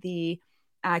at the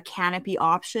canopy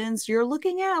options. You're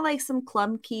looking at like some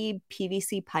clunky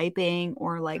PVC piping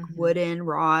or like Mhm. wooden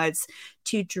rods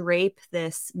to drape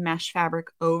this mesh fabric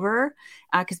over.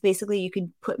 Because basically, you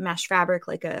can put mesh fabric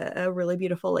like a really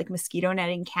beautiful like mosquito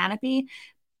netting canopy,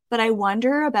 but I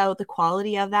wonder about the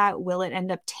quality of that. Will it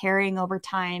end up tearing over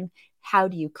time? How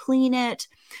do you clean it?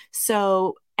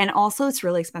 So, and also it's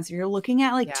really expensive. You're looking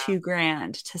at like Yeah. 2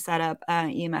 grand to set up an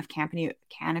EMF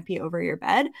canopy over your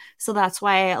bed. So that's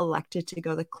why I elected to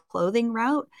go the clothing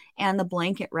route and the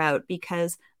blanket route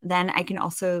because then I can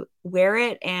also wear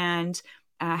it and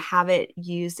have it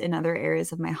used in other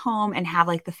areas of my home and have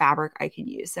like the fabric I can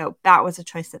use. So that was a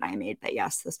choice that I made. But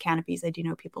yes, those canopies, I do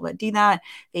know people that do that.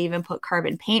 They even put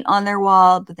carbon paint on their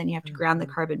wall, but then you have to ground the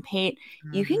Mhm. carbon paint.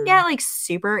 You can Mhm. get like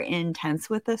super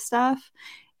intense with this stuff.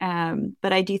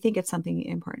 But I do think it's something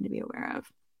important to be aware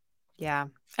of. Yeah.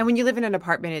 And when you live in an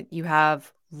apartment, you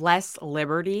have less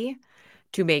liberty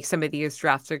to make some of these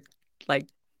drastic, like,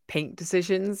 paint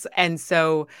decisions. And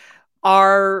so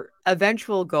our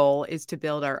eventual goal is to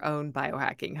build our own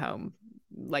biohacking home.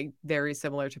 like very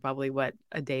similar to probably what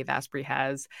a Dave Asprey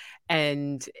has,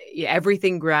 and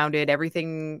everything grounded,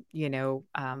 everything,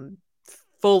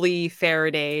 fully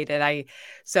Faradayed. And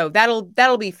so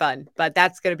that'll be fun, but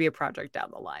that's going to be a project down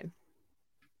the line.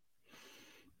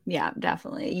 Yeah,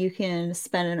 definitely. You can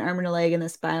spend an arm and a leg in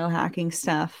this biohacking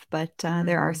stuff, but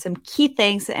there are some key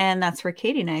things, and that's where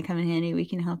Katie and I come in handy. We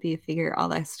can help you figure all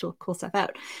that cool stuff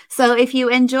out. So if you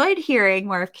enjoyed hearing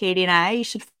more of Katie and I, you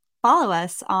should follow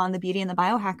us on the Beauty and the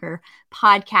Biohacker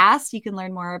podcast. You can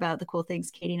learn more about the cool things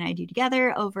Katie and I do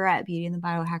together over at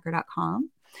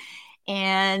beautyandthebiohacker.com.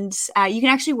 And you can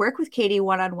actually work with Katie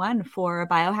one-on-one for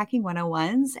biohacking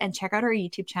 101s, and check out our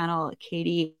YouTube channel,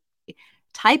 Katie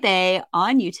Type A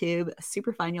on YouTube.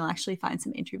 Super fun. You'll actually find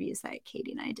some interviews that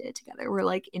Katie and I did together. We're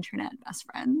like internet best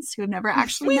friends who have never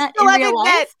actually met in real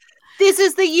life. This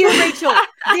is the year, Rachel.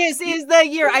 This is the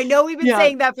year. I know we've been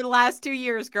saying that for the last 2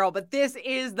 years, girl, but this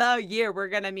is the year we're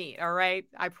gonna meet. All right,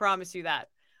 I promise you that.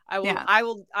 We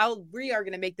are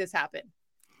gonna make this happen.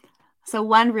 So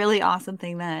one really awesome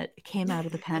thing that came out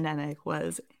of the pandemic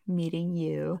was meeting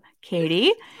you,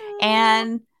 Katie,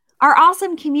 and our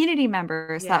awesome community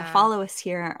members that follow us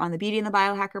here on the Beauty and the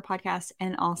Biohacker podcast.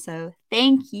 And also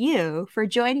thank you for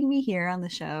joining me here on the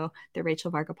show, the Rachel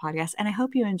Varga podcast. And I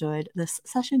hope you enjoyed this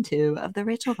session 2 of the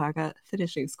Rachel Varga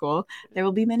Finishing School. There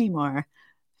will be many more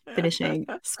finishing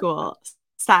school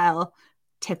style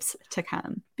tips to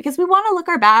come, because we want to look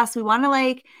our best. We want to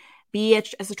like be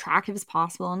as attractive as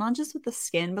possible, and not just with the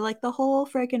skin, but like the whole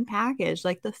freaking package,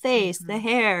 like the face, the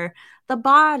hair, the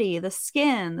body, the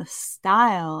skin, the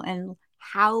style, and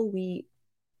how we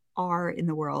are in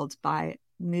the world by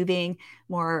moving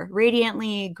more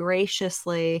radiantly,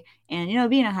 graciously, and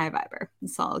being a high viber.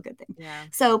 It's all a good thing.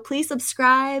 So please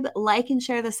subscribe, like, and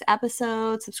share this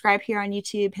episode. Subscribe here on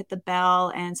YouTube, hit the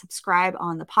bell, and subscribe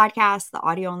on the podcast. The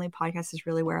audio only podcast is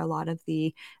really where a lot of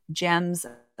the gems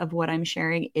of what I'm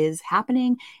sharing is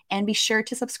happening. And be sure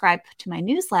to subscribe to my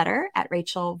newsletter at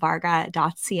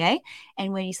rachelvarga.ca.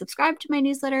 And when you subscribe to my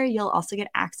newsletter, you'll also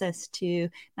get access to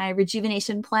my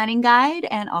rejuvenation planning guide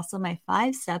and also my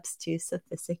 5 steps to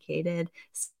sophisticated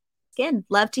skin.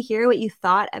 Love to hear what you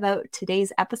thought about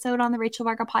today's episode on the Rachel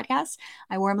Varga podcast.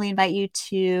 I warmly invite you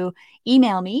to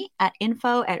email me at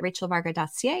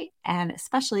info@rachelvarga.ca. And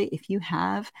especially if you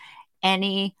have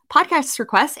any podcast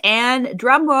requests, and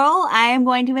drum roll, I am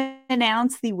going to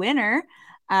announce the winner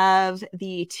of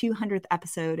the 200th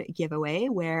episode giveaway,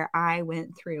 where I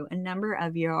went through a number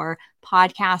of your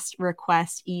podcast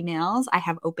request emails. I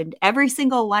have opened every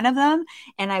single one of them,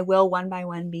 and I will one by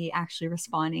one be actually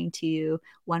responding to you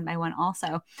one by one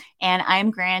also. And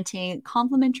I'm granting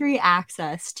complimentary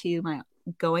access to my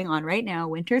going on right now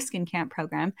winter skin camp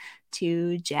program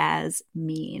to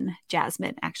Jasmine.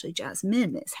 Actually,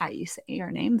 Jasmine is how you say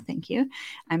your name. Thank you.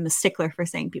 I'm a stickler for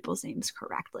saying people's names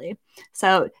correctly.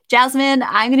 So Jasmine,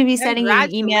 I'm going to be sending you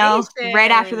an email right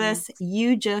after this.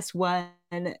 You just won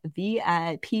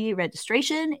VIP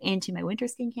registration into my winter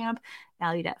skin camp,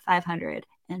 valued at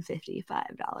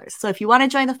 $555. So if you want to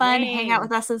join the fun, hang out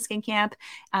with us in skin camp.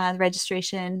 The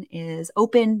registration is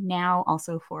open now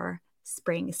also for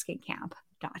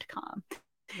springskincamp.com.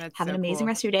 Have an amazing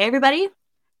rest of your day, everybody.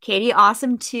 Katie,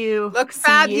 awesome to look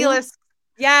fabulous.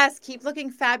 Yes, keep looking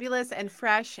fabulous and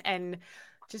fresh, and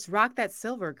just rock that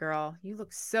silver, girl. You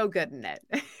look so good in it.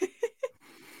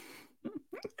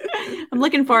 I'm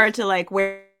looking forward to like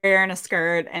wearing a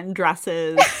skirt and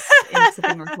dresses in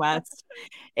Pacific Northwest.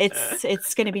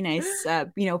 It's going to be nice,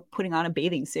 putting on a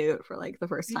bathing suit for like the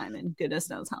first time in goodness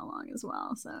knows how long as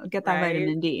well. So get that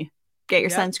vitamin D. Get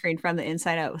your sunscreen from the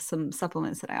inside out with some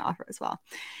supplements that I offer as well.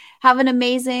 Have an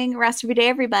amazing rest of your day,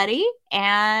 everybody.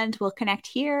 And we'll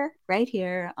connect right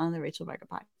here on the Rachel Varga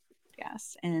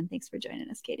podcast. And thanks for joining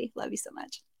us, Katie. Love you so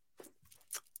much.